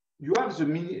 you have the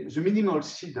minimal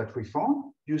seed that we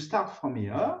found. You start from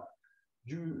here.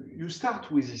 You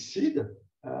start with this seed,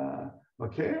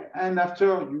 okay, and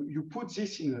after you put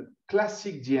this in a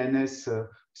classic DNS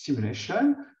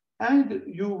simulation, and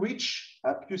you reach.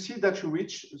 You see that you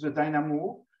reach the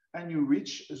dynamo, and you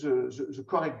reach the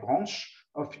correct branch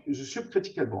of the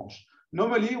subcritical branch.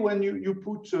 Normally, when you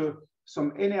put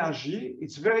some energy.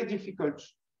 It's very difficult,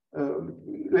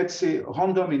 let's say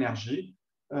random energy.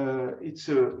 It's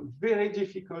very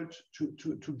difficult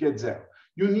to get there.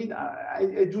 You need,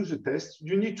 I do the test,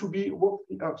 you need to be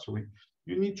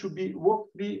you need to be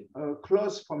roughly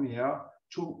close from here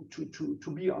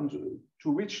to be on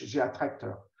to reach the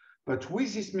attractor. But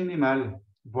with this minimal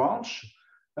branch,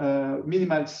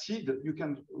 minimal seed, you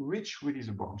can reach really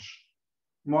the branch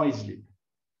more easily.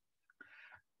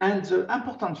 And the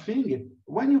important thing,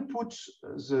 when you put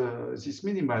this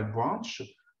minimal branch,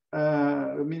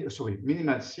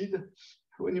 minimal seed,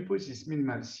 when you put this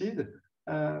minimal seed,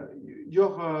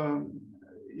 your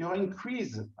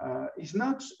increase is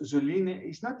not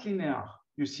linear.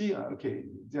 You see, okay,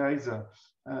 there is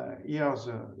here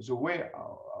the way.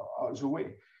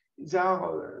 There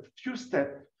are a few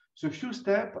steps. The few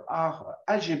steps are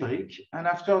algebraic, and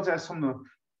after there are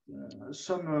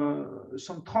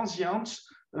some transients,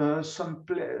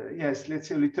 yes, let's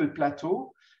say a little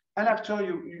plateau, and after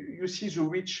you see the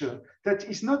reach. That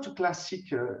is not a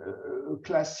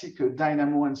classic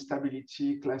dynamo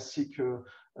instability, classic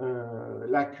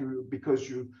like because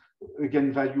you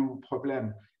again value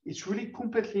problem. It's really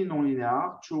completely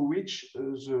nonlinear to reach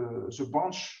the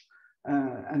branch.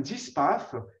 And this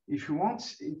path, if you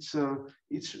want, it's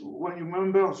when you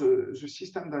remember the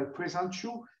system that I present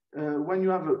you, when you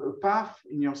have a path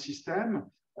in your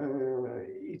system,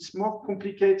 it's more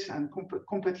complicated and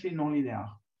completely nonlinear.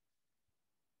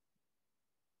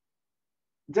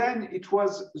 Then it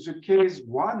was the case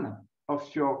one of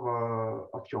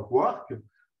your work,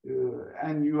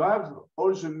 and you have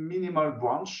all the minimal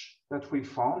branch that we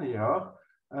found here.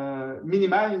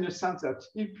 Minimal in the sense that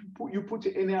if you put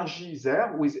energy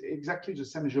there with exactly the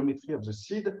same geometry of the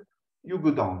seed, you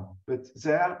go down, but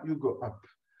there you go up.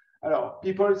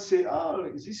 People say,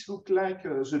 oh, this looks like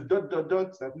the dot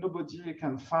that nobody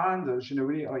can find.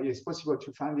 Generally, oh, yeah, it's possible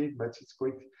to find it, but it's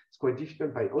quite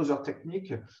difficult by other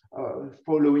technique,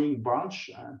 following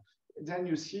branch. Then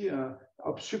you see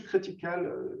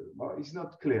subcritical, it's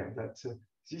not clear that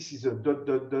this is a dot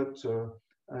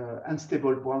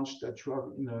unstable branch that you have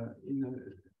in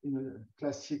a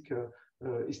classic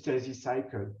hysteresis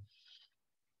cycle.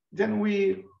 Then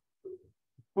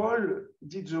Paul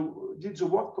did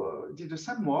the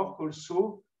same work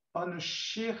also on a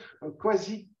shear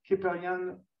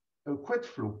quasi-Keplerian quad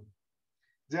flow.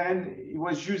 Then he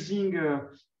was using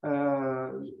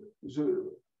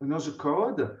another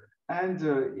code, and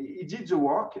he did the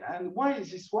work. And why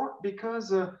is this work?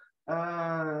 Because in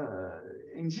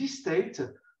this state,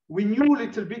 we knew a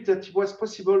little bit that it was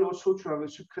possible also to have a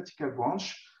subcritical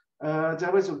branch.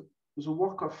 There was the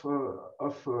work of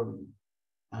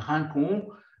Rincon.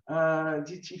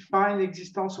 Did he find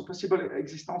possible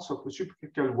existence of a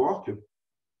subcritical work?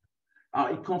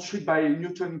 It constructed by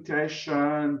Newton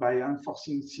iteration, by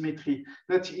enforcing symmetry.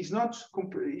 That is not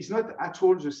at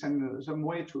all the same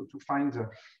way to find the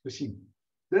thing.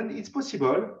 Then it's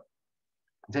possible.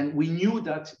 Then we knew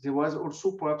that there was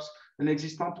also perhaps an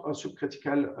existence of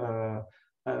subcritical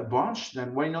branch.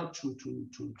 Then why not to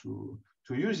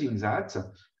using that?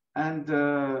 And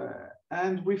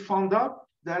we found out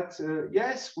that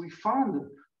yes, we found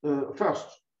first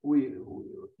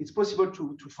it's possible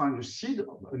to find a seed,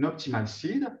 an optimal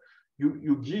seed.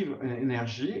 You give an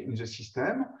energy in the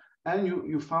system, and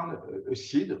you found a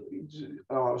seed.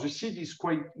 The seed is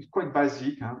quite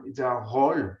basic. They are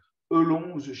rolled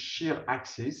along the shear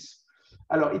axis.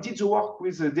 It did the work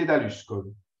with the Daedalus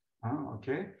code.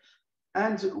 Okay,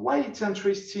 and why it's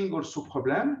interesting also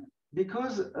problem,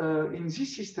 because in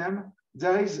this system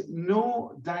there is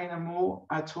no dynamo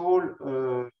at all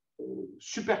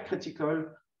supercritical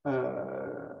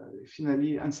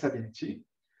finally instability.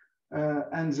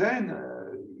 And then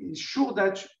it's sure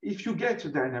that if you get a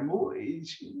dynamo, it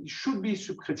should be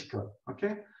subcritical.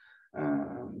 Okay.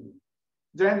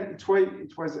 Then it's why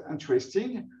it was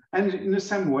interesting. And in the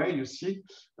same way, you see,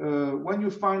 when you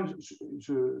find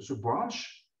the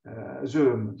branch,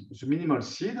 the minimal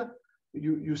seed,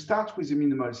 you start with the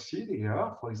minimal seed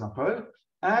here, for example,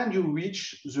 and you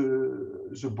reach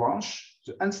the branch,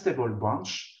 the unstable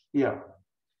branch here.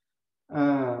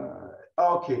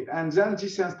 Okay, and then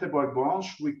this unstable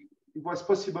branch, it was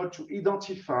possible to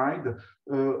identify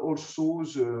also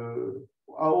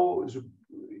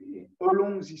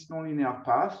along this nonlinear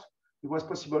path, it was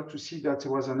possible to see that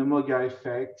there was an omega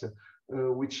effect,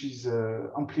 which is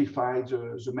amplified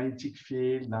the magnetic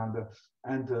field,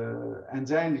 and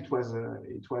then it was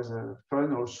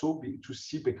fun also to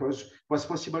see, because it was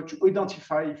possible to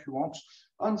identify, if you want,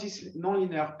 on this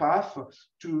nonlinear path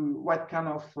to what kind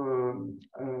of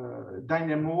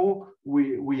dynamo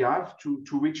we have to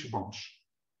reach a branch.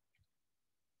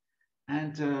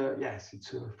 And yes,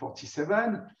 it's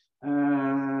 47.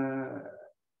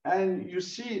 And you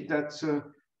see that the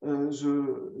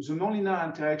nonlinear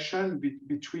interaction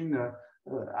between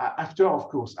after, of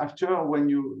course, after when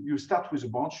you start with a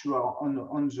branch, you are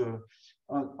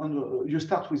you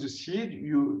start with a seed,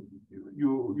 you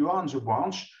are on the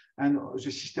branch, and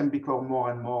the system becomes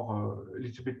more and more a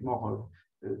little bit more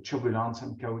turbulent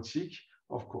and chaotic,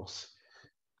 of course.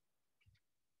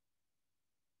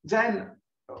 Then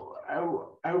I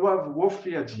have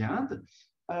roughly at the end,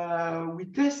 we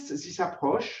test this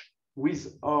approach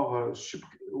with our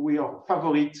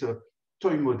favorite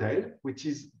toy model, which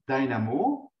is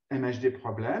Dynamo, MHD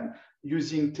problem,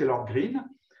 using Taylor Green.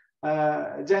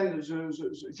 Then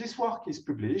this work is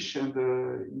published and,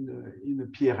 in the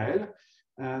PRL,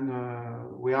 and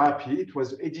we are happy. It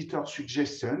was editor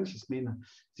suggestion. This means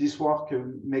this work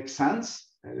makes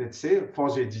sense, let's say, for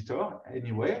the editor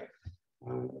anyway.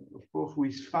 Of course,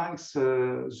 we thanks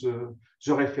the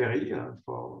referee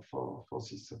for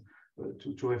this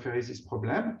to refer this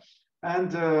problem,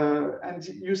 and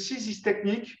you see this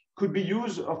technique could be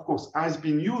used, of course, has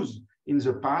been used in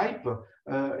the pipe,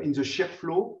 in the shear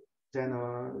flow. Then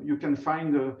you can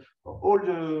find all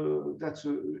that's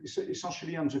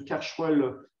essentially on the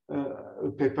Kirchwell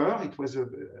paper. It was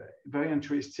very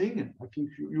interesting. I think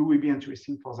you will be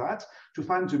interested for that, to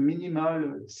find the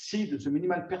minimal seed, the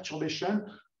minimal perturbation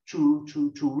to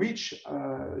reach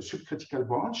subcritical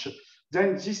branch.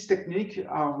 Then this technique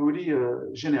are really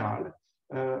general.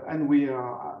 And we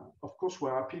are, of course,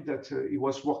 we're happy that it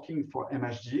was working for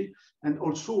MHD. And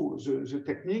also the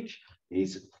technique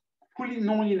is fully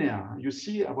nonlinear. You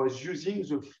see, I was using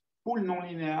the full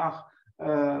nonlinear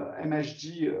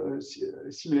MHD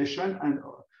simulation, and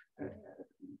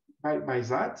by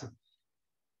that,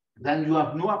 then you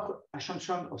have no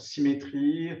assumption of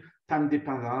symmetry, time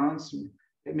dependence,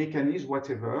 mechanism,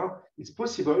 whatever. It's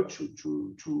possible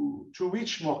to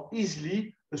reach more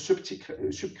easily a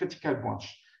subcritical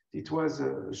branch. It was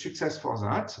a success for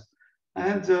that.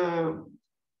 And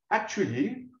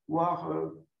actually, we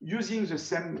are using the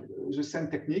same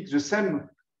technique, the same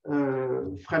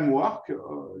framework,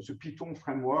 the Python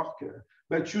framework,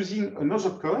 but using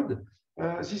another code.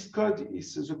 This code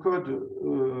is the code,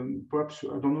 perhaps,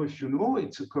 I don't know if you know,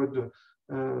 it's a code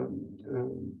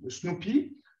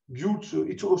Snoopy, built,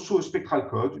 it's also a spectral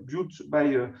code built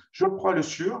by Geoffroy Le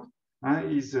Sur,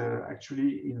 is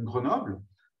actually in Grenoble.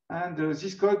 And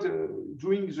this code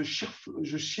doing the shear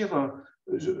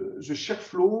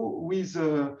flow with,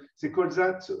 they call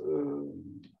that,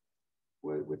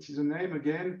 what is the name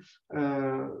again?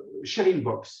 Sharing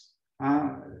box.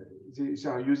 They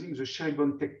are using the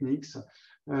sharing techniques.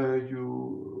 When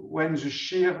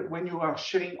you are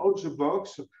sharing out the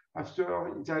box,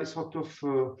 after there is sort of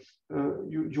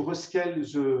you rescale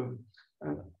the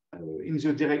in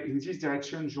this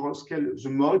direction, you rescale the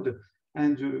mode,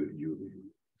 and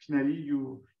finally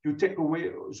you take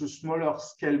away the smaller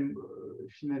scale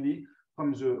finally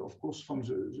from the, of course, from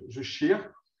the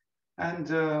shear. And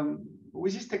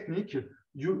with this technique,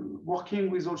 you working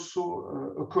with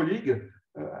also a colleague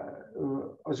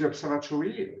of the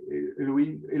observatory,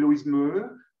 Eloise Meue,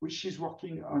 which is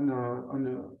working on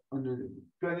a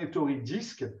planetary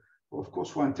disk. Of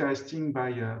course, we're interested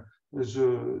by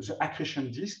the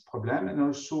accretion disk problem, and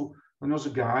also another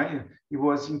guy. He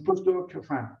was in postdoc,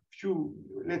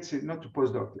 let's say not a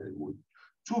postdoc,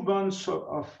 2 months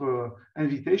of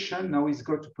invitation. Now he's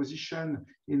got a position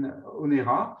in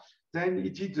ONERA. Then he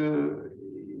did,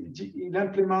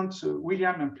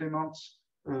 William implements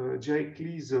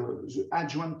directly the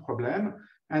adjoint problem.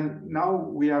 And now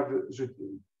we have the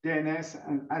DNS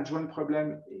and adjoint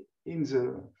problem in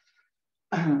the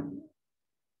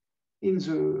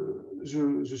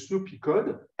Snoopy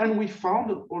code. And we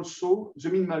found also the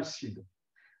minimal seed.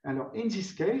 And in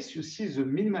this case, you see the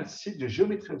minimal seed, the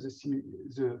geometry of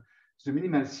the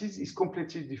minimal seed is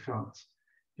completely different.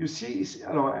 You see, it's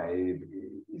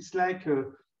like,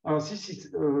 this is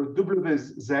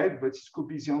WZ, but it could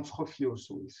be the entropy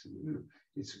also.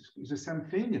 It's the same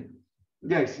thing.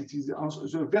 Yes, it is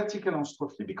the vertical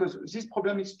entropy, because this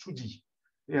problem is 2D.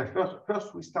 Yeah,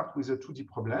 first we start with a 2D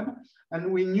problem,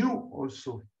 and we knew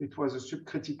also it was a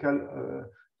subcritical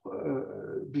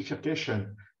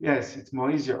bifurcation. Yes, it's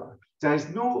more easier. There is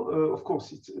no, of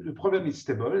course, the problem is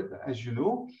stable, as you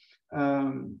know,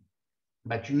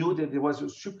 but you know that there was a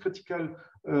subcritical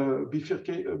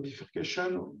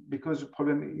bifurcation because the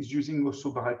problem is using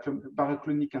also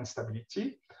baroclonic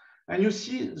instability. And you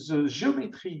see the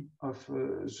geometry of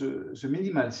the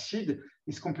minimal seed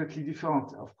is completely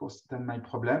different, of course, than my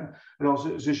problem.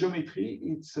 The geometry,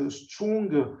 it's a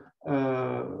strong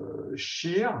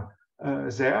shear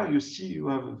there. You see, you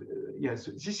have, yes,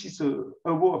 this is a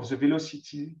hour of the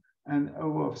velocity and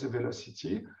hour of the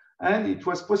velocity. And it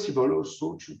was possible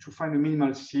also to find a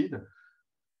minimal seed.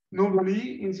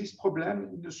 Normally, in this problem,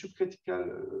 in the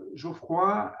subcritical,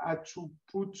 Geoffroy had to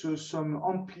put some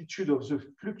amplitude of the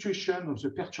fluctuation of the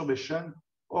perturbation,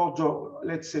 order,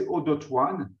 let's say,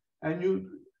 O.1,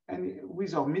 and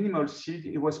with our minimal seed,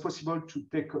 it was possible to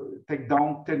take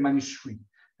down 10-3.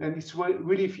 Then it's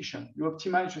really efficient. You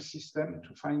optimize the system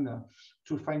to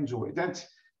find the way. That's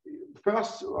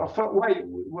first. Why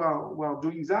we are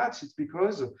doing that? It's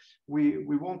because we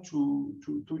want to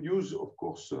use, of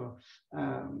course,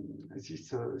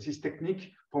 this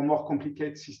technique for more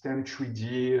complicated system,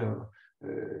 3D,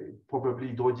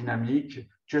 probably hydrodynamic,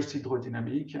 just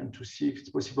hydrodynamic, and to see if it's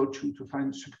possible to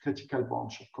find subcritical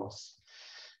branch, of course.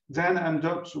 Then I'm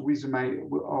done with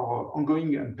our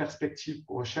ongoing and perspective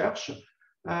research.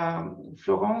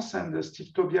 Florence and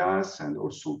Steve Tobias and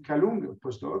also Kalung,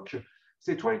 postdoc,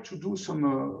 they try to do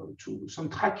some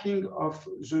tracking of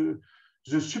the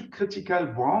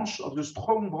subcritical branch of the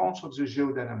strong branch of the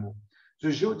geodynamo. The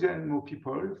geodynamo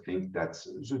people think that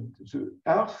the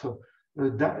Earth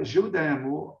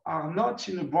geodynamo are not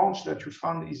in a branch that you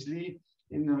find easily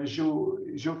in a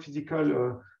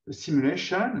geophysical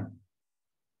simulation.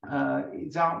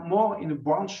 They are more in a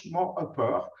branch, more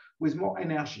upper, with more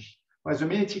energy. But the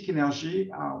magnetic energy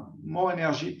are more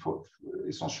energy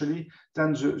essentially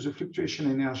than the fluctuation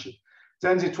energy.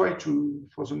 Then they try to,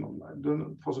 for the moment,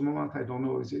 I don't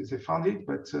know if they found it,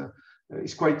 but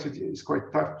it's quite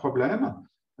tough problem.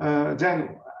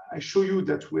 Then I show you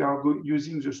that we are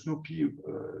using the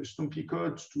Snoopy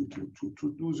code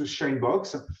to do the sharing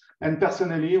box. And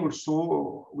personally,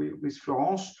 also with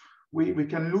Florence, we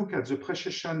can look at the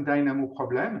precession dynamo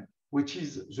problem, which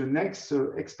is the next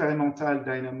experimental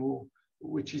dynamo,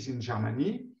 which is in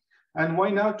Germany. And why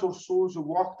not also the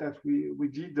work that we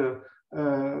did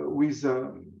with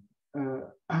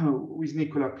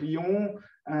Nicolas Plion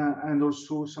and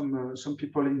also some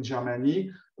people in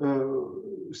Germany,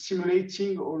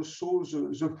 simulating also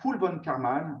the full von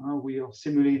Karman. We are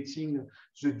simulating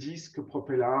the disk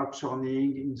propeller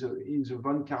turning in the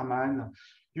von Karman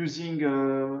using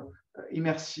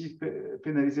immersive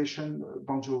penalization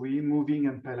boundary, moving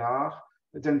impeller.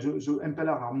 Then the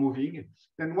impeller are moving.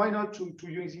 Then why not to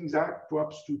using that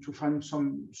perhaps to find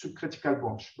some subcritical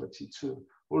branch? But it's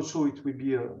also it will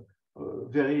be a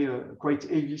very quite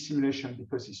heavy simulation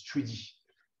because it's 3D.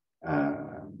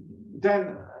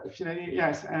 Then finally,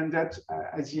 yes, and that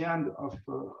at the end of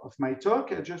my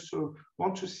talk, I just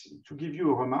want to give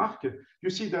you a remark. You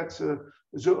see that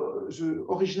the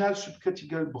original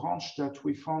subcritical branch that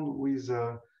we found with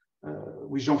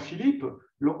Jean-Philippe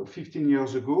 15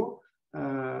 years ago,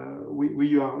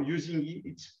 we are using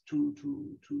it to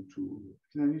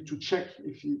check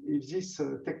if this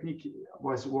technique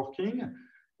was working.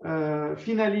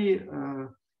 Finally,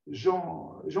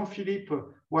 Jean-Philippe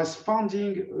was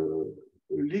finding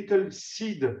a little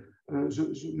seed,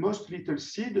 the most little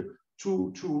seed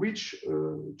to reach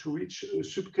a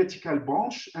subcritical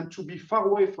branch and to be far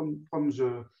away from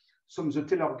the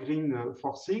Taylor-Green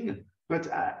forcing. But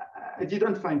I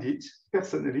didn't find it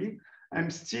personally. I'm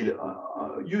still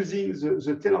using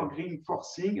the Taylor-Green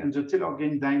forcing and the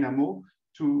Taylor-Green dynamo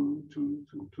to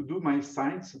do my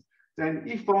science. Then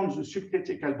if on the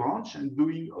subcritical branch and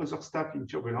doing other stuff in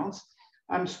turbulence,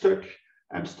 I'm stuck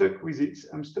with it.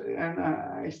 And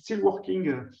I'm still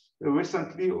working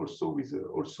recently also with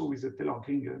the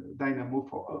Taylor-Green dynamo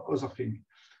for other things.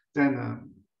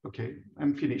 Then okay,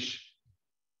 I'm finished.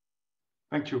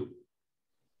 Thank you.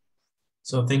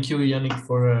 So thank you, Yannick,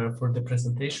 for the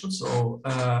presentation. So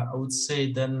I would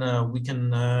say then we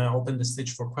can open the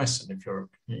stage for questions if you're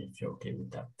okay with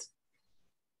that.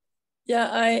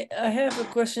 Yeah, I have a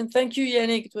question. Thank you,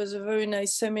 Yannick. It was a very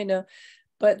nice seminar.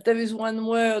 But there is one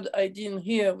word I didn't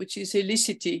hear, which is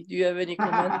helicity. Do you have any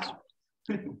comments?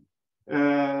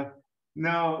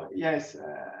 No, yes,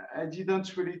 I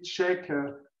didn't really check.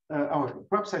 Oh,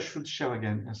 perhaps I should share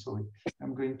again. Sorry,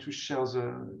 I'm going to share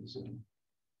the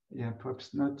yeah,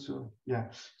 perhaps not.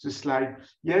 Yeah, the slide.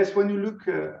 Yes, when you look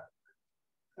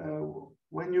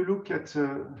at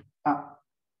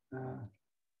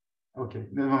okay,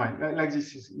 never mind. Like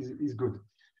this is good.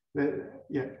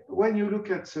 Yeah, when you look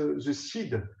at the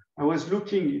seed, I was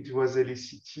looking. It was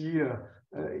helicity.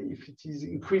 If it is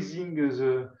increasing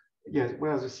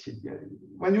where the seed? Yeah.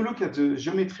 When you look at the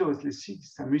geometry of the seed,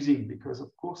 it's amusing because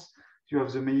of course you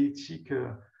have the magnetic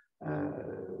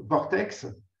vortex.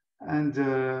 And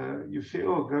you say,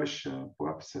 oh gosh,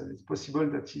 perhaps it's possible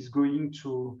that he's going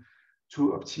to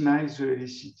optimize the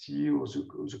helicity or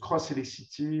the cross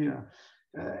helicity.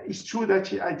 it's true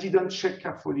that I didn't check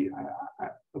carefully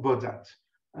about that.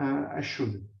 I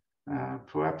should.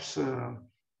 Perhaps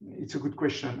it's a good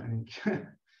question, I think.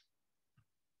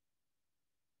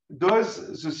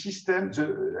 Does the system,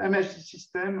 the MHD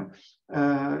system,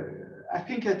 I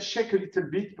think I checked a little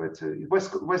bit, but it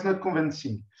was not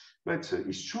convincing. But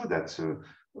it's true that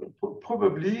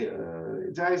probably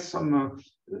there is some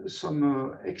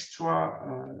extra,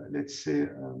 let's say,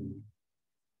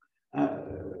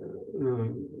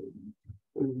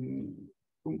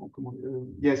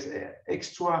 yes,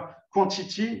 extra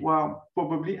quantity were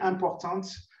probably important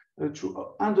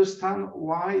to understand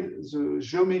why the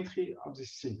geometry of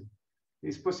this thing.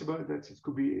 It's possible that it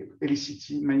could be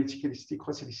helicity, magnetic helicity,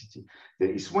 cross helicity. There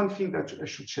is one thing that I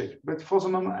should check, but for the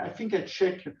moment, I think I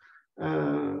check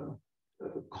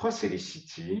cross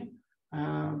helicity,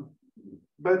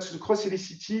 but the cross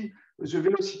helicity, the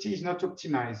velocity is not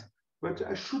optimized. But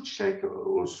I should check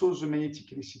also the magnetic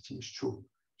helicity, it's true,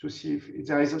 to see if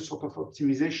there is a sort of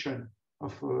optimization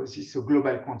of this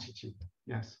global quantity.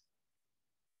 Yes.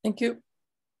 Thank you.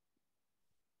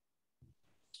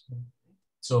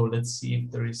 So let's see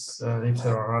if there is if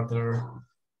there are other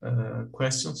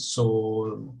questions.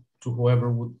 So to whoever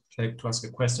would like to ask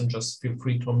a question, just feel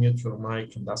free to unmute your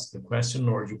mic and ask the question,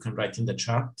 or you can write in the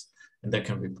chat and I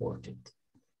can report it.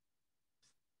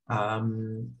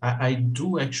 I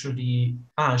do actually.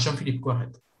 Jean-Philippe, go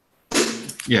ahead.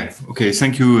 Yeah. Okay.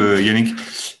 Thank you, Yannick.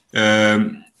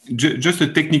 Just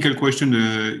a technical question.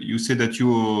 You said that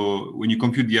when you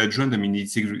compute the adjoint, I mean,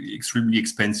 it's extremely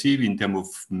expensive in terms of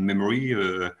memory.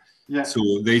 Yeah.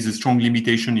 So there is a strong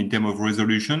limitation in terms of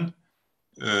resolution.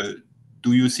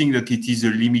 Do you think that it is a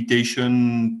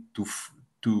limitation to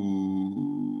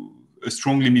a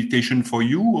strong limitation for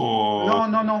you, or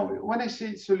no? When I say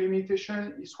it's a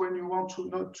limitation, it's when you want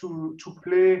to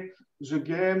play the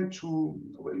game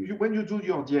when you do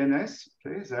your DNS.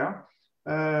 Okay, there.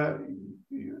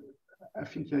 I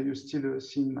think you still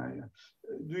see my.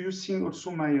 Do you see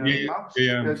also my mouse?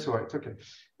 Yeah. That's right. Okay.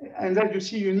 And then you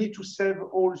see you need to save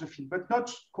all the field, but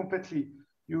not completely.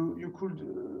 You could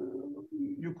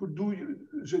do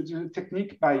the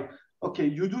technique by, okay,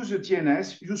 you do the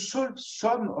DNS, you solve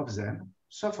some of them,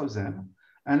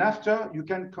 and after you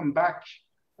can come back.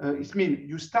 It means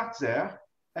you start there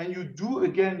and you do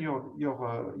again your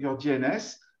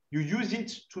DNS. You use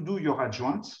it to do your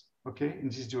adjoint, okay, in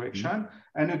this direction,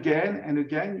 and again,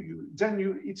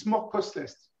 it's more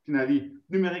costless finally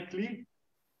numerically,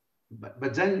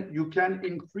 but then you can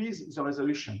increase the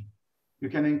resolution. You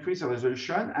can increase the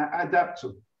resolution and adapt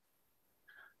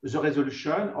the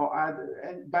resolution, or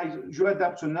you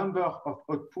adapt the number of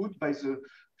output by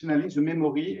finally the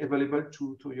memory available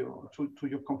to your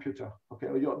computer, okay,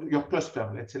 or your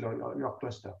cluster, let's say your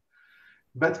cluster.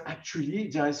 But actually,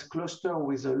 there is cluster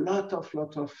with a lot of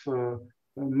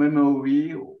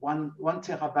memory, 1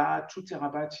 terabyte, 2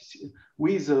 terabytes,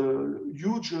 with a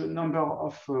huge number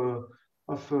of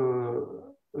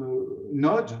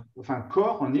node,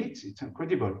 core on it. It's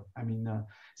incredible. I mean,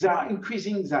 they are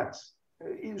increasing that.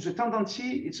 The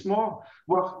tendency, it's more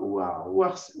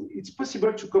where it's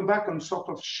possible to come back on sort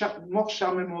of more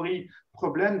shared memory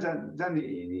problem than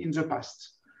in the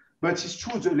past. But it's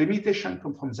true, the limitation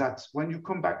comes from that. When you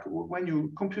come back, when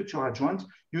you compute your adjoint,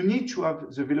 you need to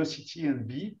have the velocity and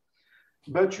B.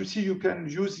 But you see, you can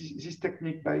use this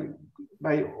technique by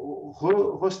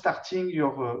restarting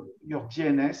your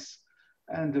DNS,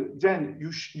 and then you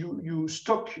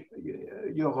stock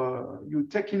you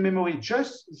take in memory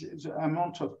just the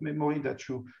amount of memory that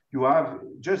you have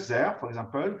just there. For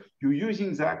example, you're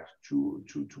using that to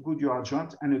go your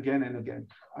adjoint, and again.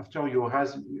 After you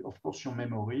has, of course, your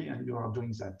memory, and you are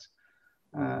doing that.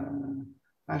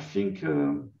 I think.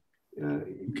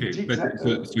 Okay,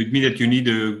 so it means that you need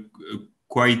a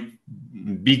quite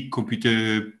big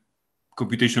computational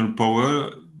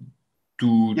power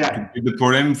to get the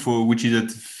problem for which is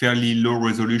at fairly low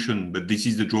resolution, but this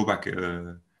is the drawback.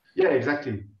 Yeah,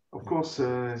 exactly. Of course,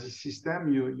 this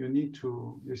system you need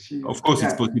to see. Of course,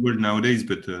 it's possible nowadays,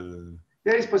 but yeah,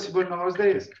 it's possible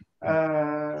nowadays,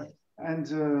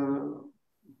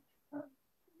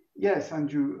 yes,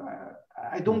 and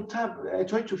I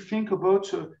try to think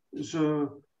about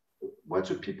what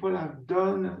the people have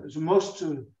done, the most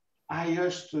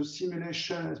highest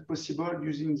simulation as possible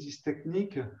using this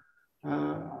technique.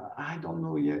 I don't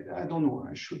know yet. I don't know.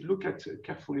 I should look at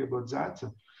carefully about that.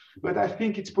 But I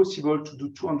think it's possible to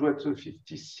do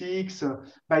 256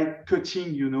 by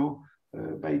cutting,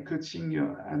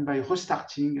 and by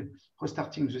restarting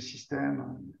the system. I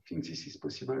think this is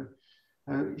possible.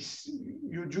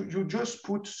 You just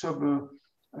put some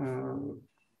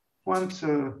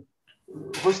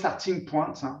restarting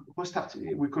point,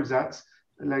 we call that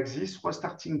like this,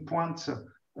 restarting point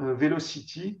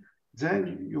velocity.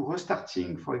 Then you're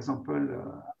restarting, for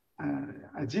example,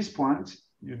 at this point,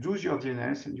 you do your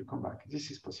DNS and you come back.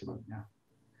 This is possible, yeah.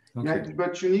 Okay. Yeah,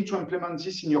 but you need to implement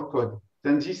this in your code.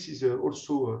 Then this is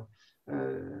also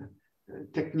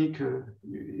technique.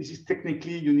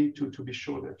 Technically, you need to be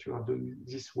sure that you are doing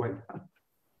this well.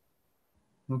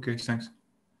 Okay, thanks.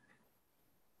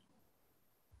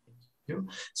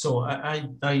 So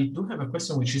I do have a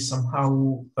question which is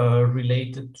somehow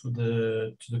related to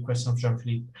the question of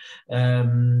Jean-Philippe.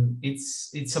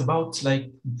 It's about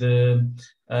like the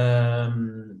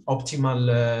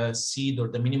optimal seed or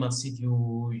the minimal seed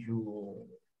you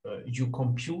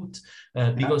compute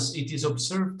because it is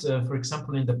observed, for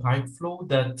example, in the pipe flow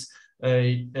that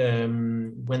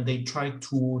when they try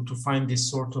to find this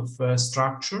sort of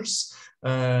structures,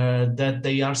 that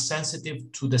they are sensitive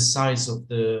to the size of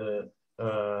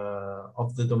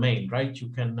the domain, right? You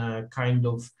can kind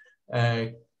of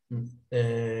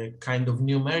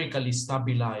numerically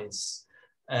stabilize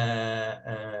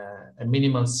a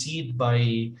minimal seed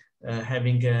by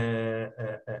having a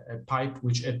pipe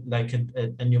which like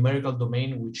a numerical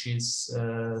domain which is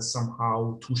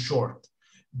somehow too short.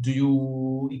 Do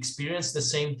you experience the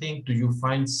same thing? Do you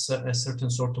find a certain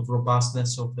sort of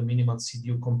robustness of the minimal seed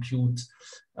you compute?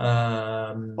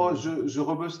 The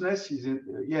robustness is,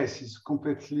 yes, is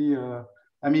completely,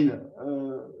 I mean,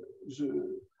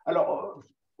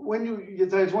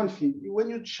 there is one thing, when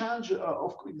you change, there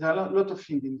are a lot of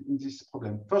things in this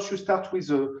problem. First, you start with,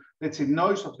 let's say,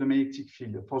 noise of the magnetic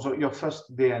field for your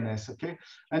first DNS, okay?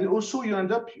 And also you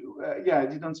end up, I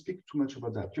didn't speak too much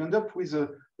about that. You end up with a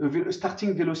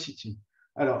starting velocity.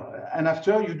 And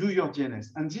after you do your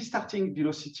DNS. And this starting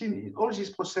velocity, in all this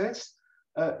process,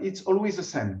 it's always the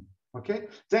same, okay?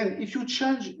 Then if you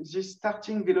change this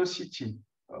starting velocity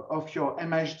of your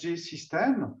MHD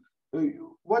system,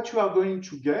 what you are going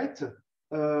to get,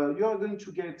 you are going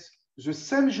to get the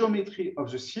same geometry of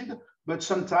the seed, but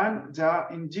sometimes they are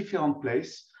in different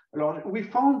places. We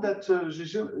found that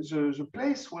the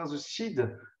place where the seed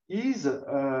is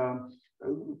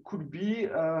could be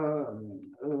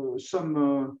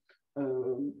some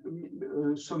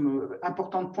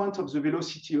important point of the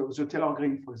velocity of the Taylor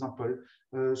green, for example,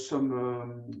 where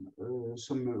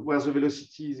the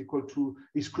velocity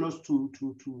is close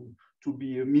to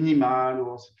be minimal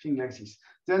or something like this.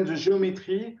 Then the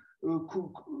geometry, of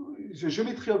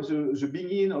the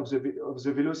beginning of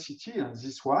the velocity,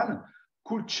 this one,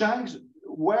 could change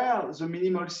where the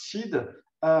minimal seed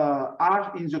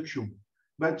are in the cube.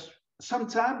 But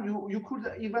sometimes you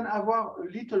could even have a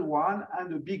little one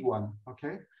and a big one,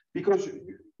 okay? Because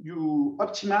you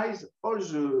optimize all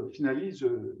finally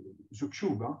the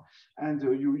cube, and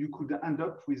you could end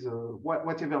up with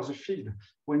whatever the field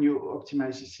when you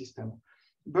optimize the system.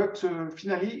 But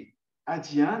finally, at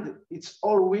the end, it's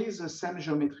always the same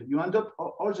geometry. You end up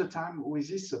all the time with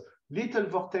this little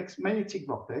vortex, magnetic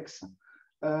vortex,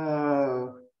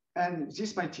 and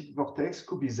this magnetic vortex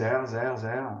could be there,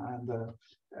 and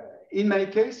in my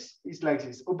case, it's like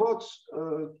this. About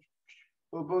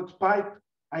pipe,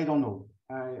 I don't know.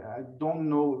 I don't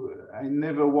know. I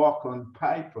never work on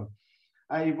pipe.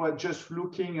 I was just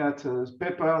looking at a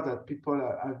paper that people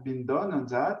have been done on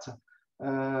that.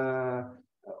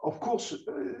 Of course,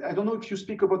 I don't know if you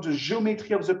speak about the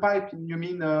geometry of the pipe. You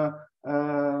mean?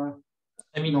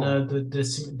 I mean, no.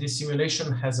 The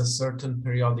simulation has a certain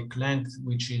periodic length,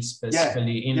 which is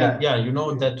basically you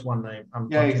know that one. I'm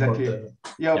talking exactly.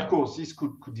 about. Of course, this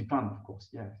could depend. Of course,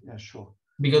 yeah, sure.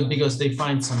 Because they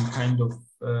find some kind of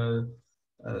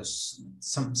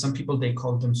some people, they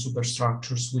call them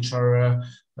superstructures, which are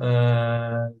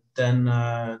then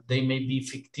they may be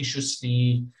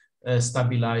fictitiously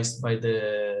stabilized by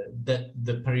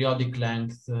the periodic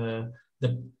length,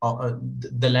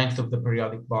 the length of the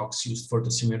periodic box used for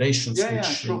the simulations, which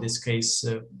sure. In this case,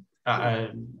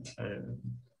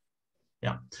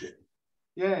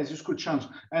 this could change.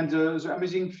 And the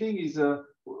amazing thing is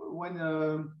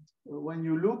when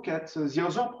you look at the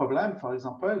other problem, for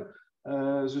example,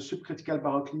 the subcritical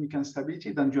baroclinic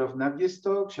instability, then you have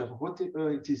Navier-Stokes, you have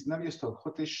it is Navier-Stokes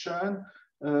rotation,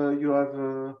 you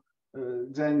have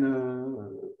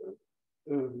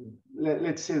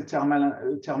let's say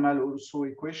thermal also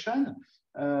equation.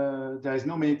 There is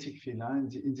no magnetic field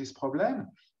in this problem,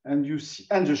 and you see,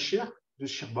 and the shear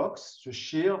box, the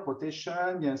shear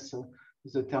rotation, yes,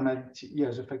 the thermality,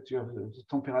 yes, the fact you have the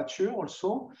temperature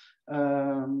also,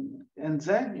 and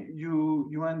then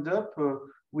you end up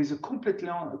with a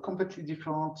completely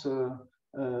different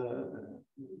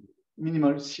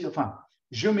minimal seed.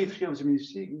 geometry of the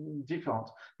seed different.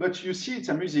 But you see, it's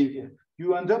amusing.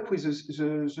 You end up with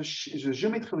the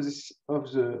geometry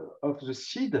of the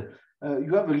seed.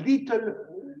 You have a little,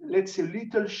 let's say,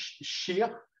 little shear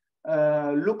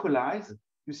localized.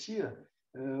 You see,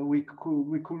 we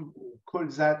could call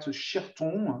that a shear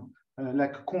tone,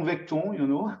 like convecton, you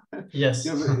know. Yes.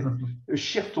 You have a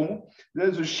shear tone.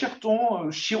 There's a shear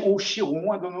tone, chiron,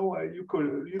 I don't know how you call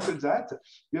that.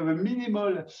 You have a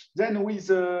minimal. Then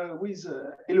with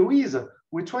Eloise,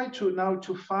 we try to now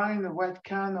to find what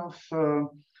kind of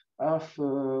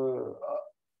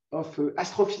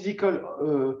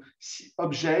astrophysical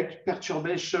object,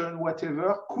 perturbation,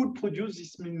 whatever, could produce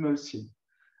this minimal seed.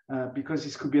 Because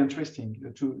this could be interesting.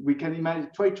 We can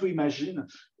try to imagine.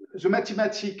 The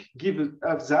mathematics give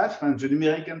us that, and the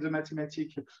numeric and the mathematic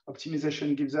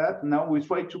optimization gives that. Now we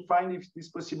try to find if it's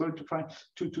possible to find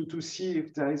to see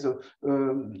if there is a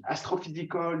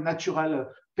astrophysical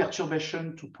natural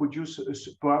perturbation to produce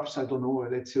perhaps, I don't know,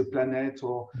 let's say a planet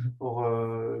or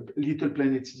little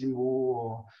planetissimo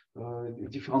or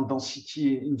different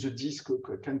density in the disk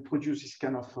can produce this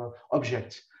kind of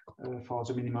object. For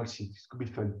the minimal seed, it could be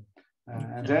fun.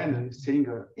 And then saying,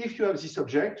 if you have this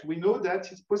object, we know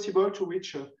that it's possible to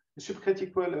reach a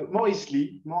subcritical more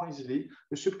easily,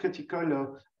 a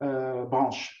subcritical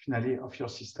branch finally of your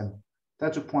system.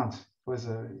 That's the point.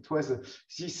 It was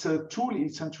this tool.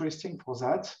 It's interesting for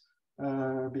that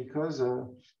because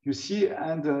you see,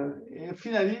 and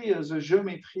finally the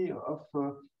geometry of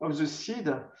the seed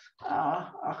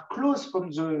are close from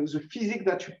the physics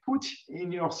that you put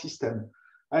in your system.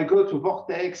 I got a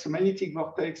vortex, a magnetic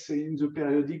vortex in the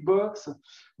periodic box.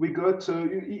 We got,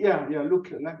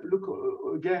 look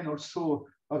again also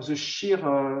of the shear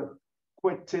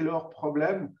Quetelet-Taylor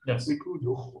problem. Yes. We could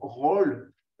roll,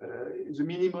 the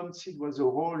minimum seed was a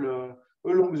roll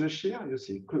along the shear, you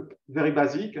see, very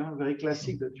basic, very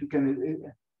classic that you can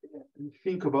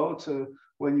think about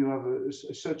when you have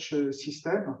such a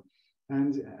system.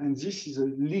 And this is a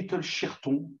little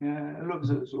chirton. I love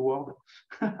the word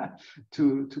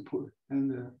to put.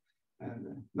 And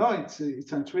no, it's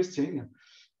interesting.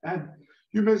 And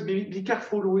you must be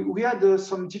careful. We had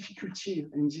some difficulty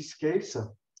in this case.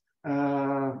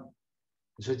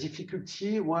 The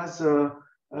difficulty was the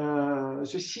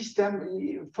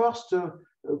system. First,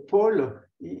 Paul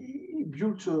he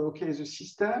built the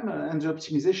system and the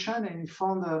optimization, and he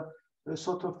found a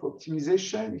sort of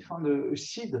optimization. He found a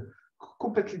seed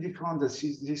completely different than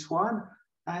this one,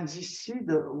 and this seed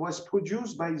was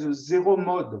produced by the zero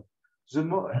mode.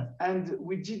 And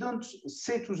we didn't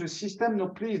say to the system, no,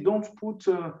 please don't put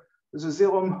the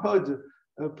zero mode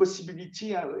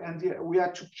possibility, and we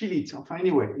had to kill it.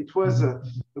 Anyway, it was a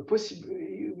possible.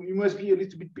 You must be a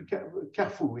little bit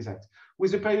careful with that.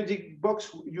 With the periodic box,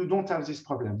 you don't have this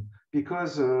problem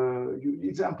because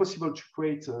it's impossible to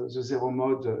create the zero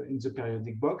mode in the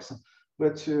periodic box.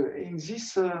 But in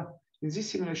this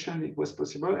simulation, it was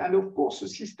possible. And of course, the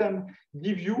system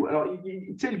give you,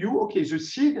 it tell you, okay, the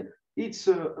seed, it's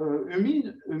a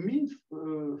mean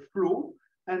flow.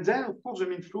 And then, of course, the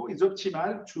mean flow is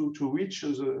optimal to reach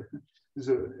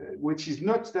which is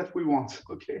not that we want,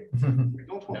 okay? We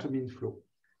don't want a mean flow.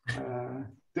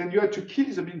 Then you have to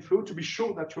kill the mean flow to be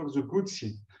sure that you have the good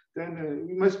seed. Then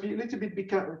you must be a little bit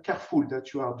careful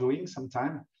that you are doing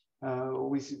sometime by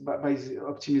the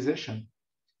optimization.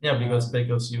 Yeah,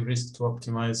 because you risk to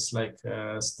optimize like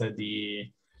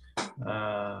steady, the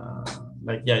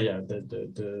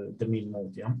mean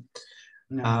mode.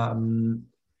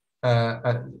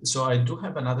 So I do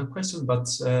have another question, but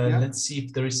let's see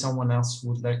if there is someone else who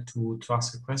would like to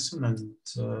ask a question, and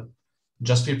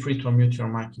just feel free to unmute your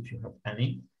mic if you have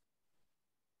any.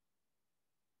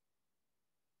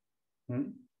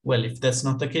 Well, if that's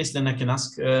not the case, then I can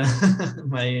ask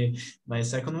my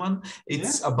second one.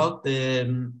 It's about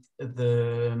the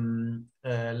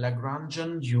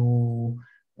Lagrangian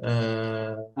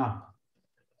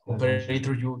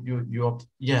operator.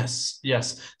 Yes.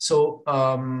 So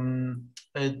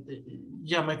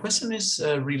my question is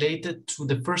related to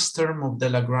the first term of the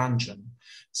Lagrangian.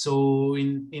 So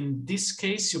in this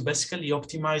case, you basically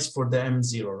optimize for the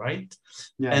M0, right?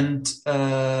 Yeah. And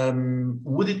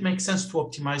would it make sense to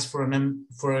optimize for an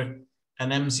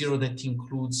M0 that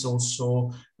includes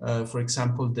also, for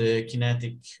example, the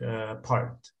kinetic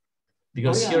part?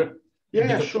 Because here,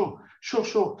 sure.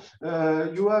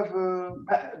 You have,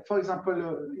 for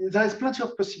example, there is plenty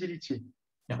of possibility.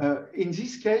 Yeah. In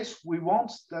this case, we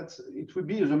want that it will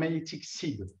be the magnetic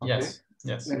seed. Okay? Yes,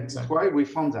 that's exactly why we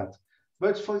found that.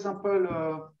 But for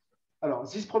example,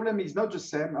 this problem is not the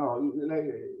same.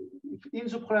 In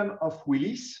the problem of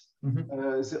Willis,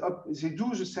 They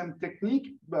do the same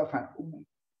technique, but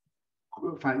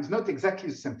it's not exactly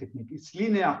the same technique. It's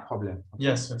linear problem. Okay?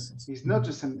 Yes. It's not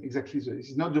the same exactly.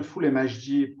 It's not the full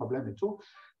MHD problem at all.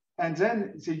 And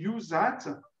then they use that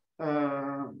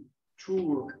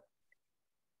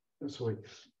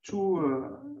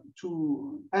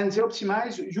and they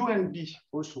optimize U and B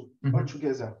also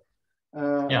altogether.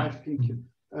 I think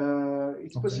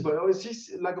it's possible.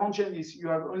 This Lagrangian is you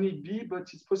have only B, but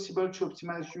it's possible to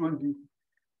optimize U and B.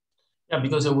 Yeah,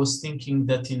 because I was thinking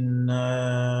that in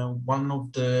one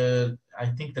of the, I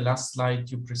think the last slide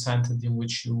you presented in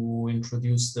which you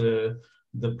introduced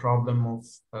the problem of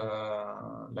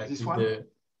like this with one?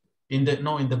 in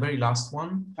the very last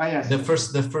one. Yes, the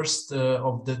first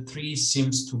of the three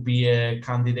seems to be a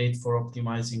candidate for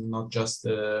optimizing not just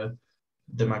the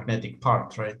magnetic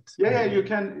part, right? Yeah, you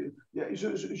can. Yeah,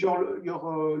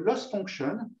 your loss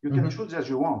function you can choose as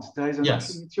you want. There is an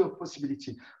infinity of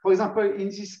possibility. For example, in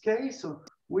this case,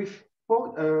 we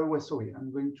thought. Sorry,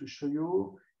 I'm going to show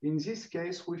you. In this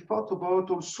case, we thought about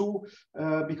also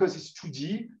because it's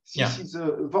 2D. This is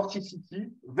a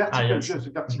vorticity, vertical,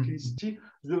 just verticality.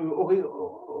 The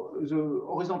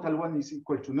horizontal one is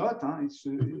equal to naught. It's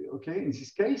okay in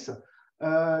this case.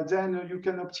 Then you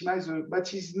can optimize,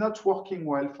 but it's not working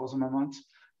well for the moment.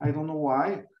 I don't know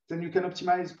why. Then you can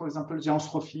optimize, for example, the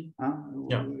entropy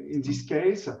in this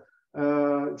case.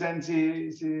 Then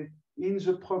in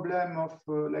the problem of,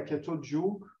 like I told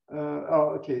you,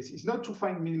 okay, it's not to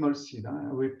find minimal seed. I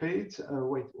repeat.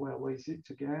 Wait, where is it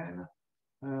again?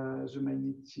 The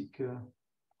magnetic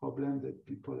problem that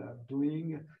people are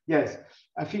doing. Yes,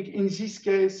 I think in this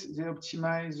case, they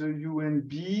optimize U and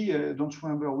B. Don't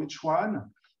remember which one.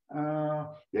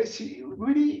 Yes,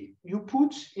 really, you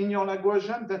put in your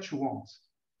Lagrangian that you want.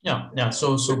 Yeah.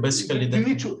 So basically, you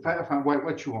need to find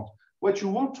what you want. What you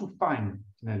want to find.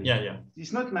 Yeah.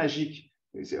 It's not magic.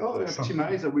 You say, oh,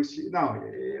 optimize. I will see. Now,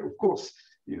 of course,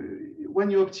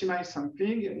 when you optimize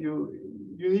something,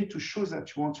 you need to show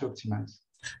that you want to optimize.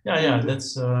 Yeah.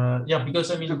 That's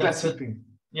because I mean that's a thing.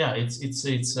 Yeah,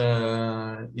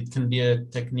 it can be a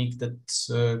technique that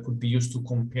could be used to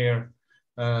compare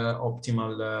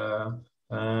optimal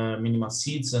minimal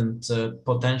seeds and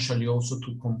potentially also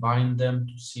to combine them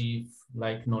to see if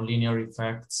like nonlinear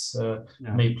effects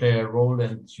may play a role,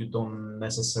 and you don't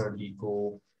necessarily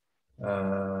go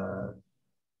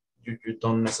you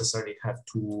don't necessarily have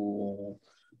to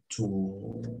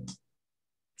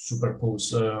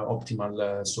superpose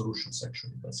optimal solutions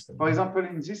actually. For example,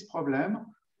 in this problem,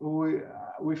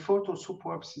 we thought also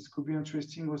perhaps it could be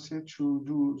interesting also to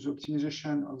do the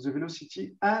optimization of the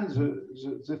velocity and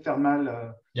the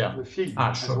thermal field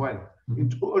as well,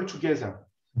 all together.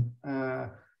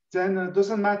 Then it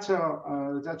doesn't matter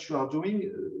that you are doing.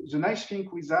 The nice thing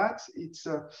with that, it's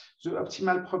the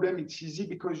optimal problem. It's easy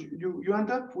because you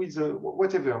end up with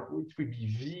whatever. It will be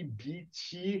V, B,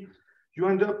 T. You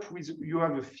end up with, you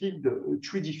have a field, a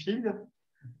 3D field,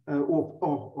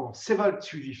 or several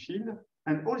 2D field,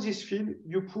 and all this field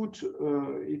you put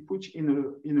in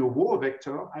a row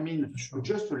vector. I mean,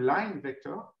 just a line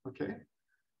vector. Okay,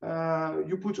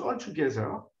 you put all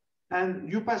together, and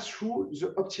you pass through the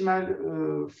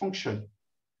optimal function.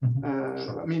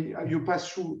 I mean, you pass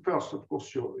through first, of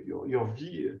course, your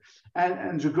V,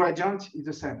 and the gradient is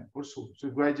the same. Also,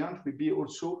 the gradient will be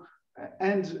also.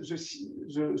 And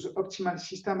the optimal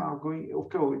system are going, of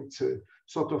course, it's a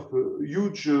sort of a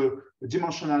huge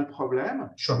dimensional problem,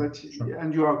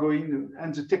 and you are going,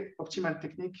 and the optimal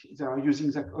technique, they are using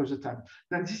that all the time.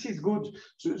 Then this is good.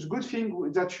 So the good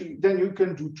thing that then you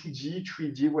can do 2D,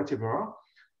 3D, whatever.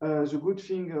 The good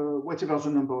thing, whatever the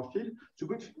number of fields,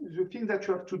 the thing that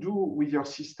you have to do with your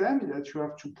system is that you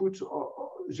have to put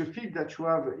the field that you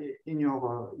have in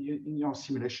your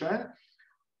simulation,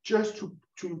 just to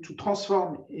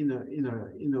transform in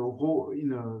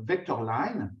a vector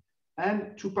line,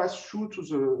 and to pass through to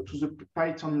the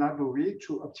Python library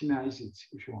to optimize it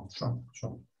if you want.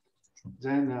 Sure.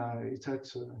 Then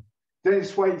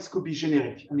it's why it could be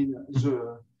generic. I mean,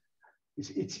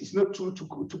 it's not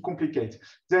too complicated.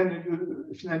 Then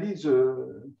finally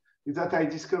that I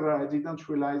discovered, I didn't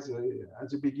realize at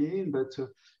the beginning, but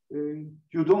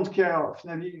you don't care.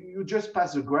 Finally, you just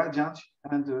pass the gradient,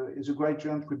 and the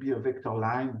gradient could be a vector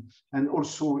line, and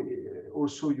also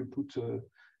you put,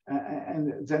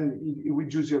 and then it will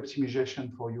do the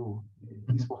optimization for you.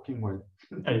 It's working well.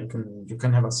 You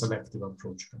can have a selective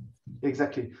approach.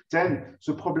 Exactly. Then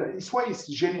the problem is why it's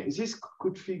this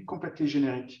could be completely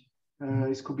generic.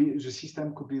 It could be the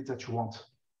system could be that you want,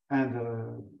 and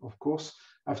of course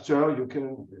after you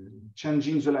can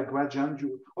changing the Lagrangian.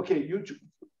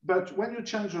 but when you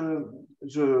change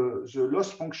the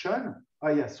loss function,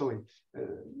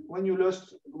 when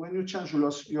you change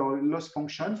your loss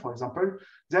function, for example,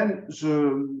 then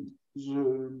the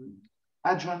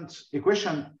adjoint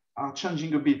equation are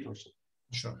changing a bit also.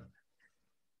 Sure.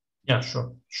 Yeah,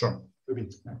 sure. A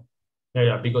bit.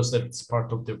 Yeah, because that's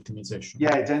part of the optimization.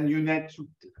 Yeah, then you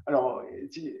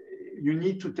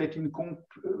need to take in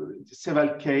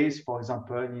several cases, for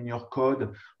example, in your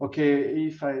code. Okay,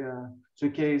 if the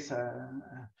case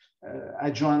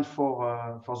adjoint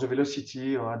for the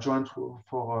velocity, or adjoint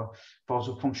for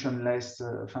the function less,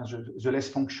 the less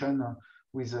function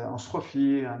with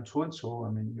entropy and so on. So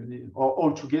I mean, you need, or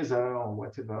all together or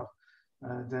whatever.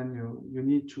 Then you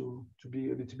need to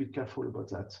be a little bit careful about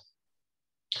that.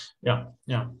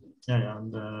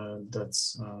 And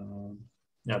that's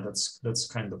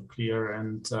kind of clear.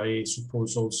 And I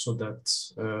suppose also that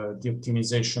the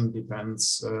optimization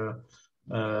depends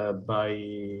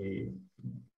by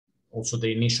also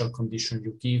the initial condition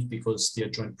you give, because the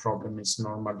adjoint problem is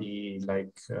normally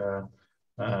like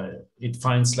it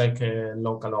finds like a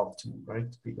local optimum,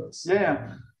 right? Because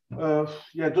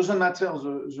it doesn't matter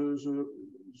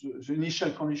the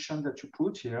initial condition that you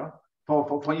put here.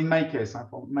 For in my case,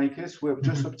 we have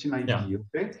just optimized B.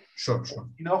 Okay. Sure.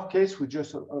 In our case, we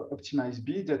just optimize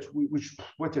B. Which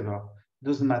whatever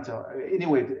doesn't matter.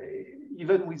 Anyway,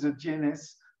 even with the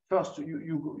DNS, first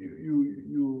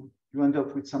you end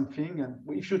up with something, and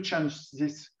if you change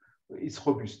this, it's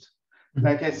robust.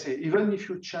 Like I say, even if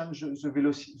you change the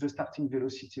velocity, the starting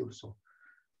velocity also.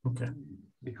 Okay.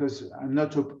 Because I'm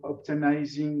not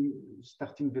optimizing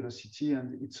starting velocity,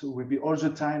 and it will be all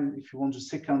the time if you want the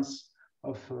sequence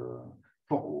of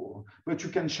but you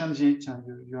can change it, and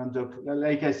you end up,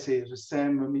 like I say, the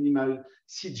same minimal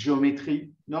seed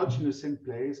geometry, not in the same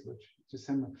place, but the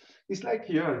same. It's like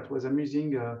here, it was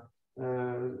amusing.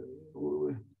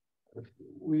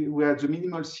 We had the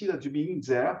minimal seed at the beginning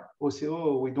there.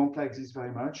 We don't like this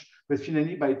very much, but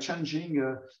finally by changing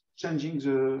the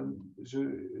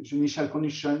initial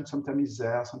condition, sometimes it's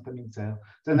there, sometimes it's there.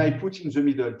 Then I put in the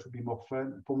middle to be more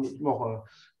fun,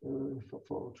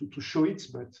 to show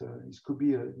it, but it could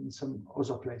be in some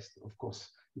other place. Of course,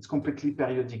 it's completely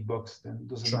periodic box. Then it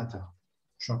doesn't matter.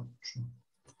 Sure.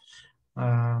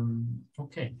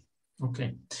 Okay.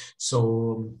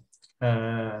 So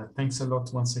thanks a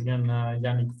lot once again,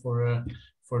 Yannick, for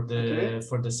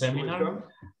the seminar.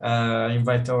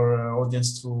 Invite our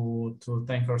audience to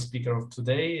thank our speaker of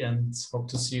today, and hope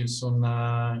to see you soon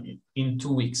in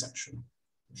 2 weeks, actually.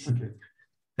 Okay.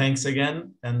 Thanks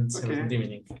again, and have a good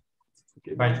evening.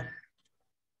 Okay, bye.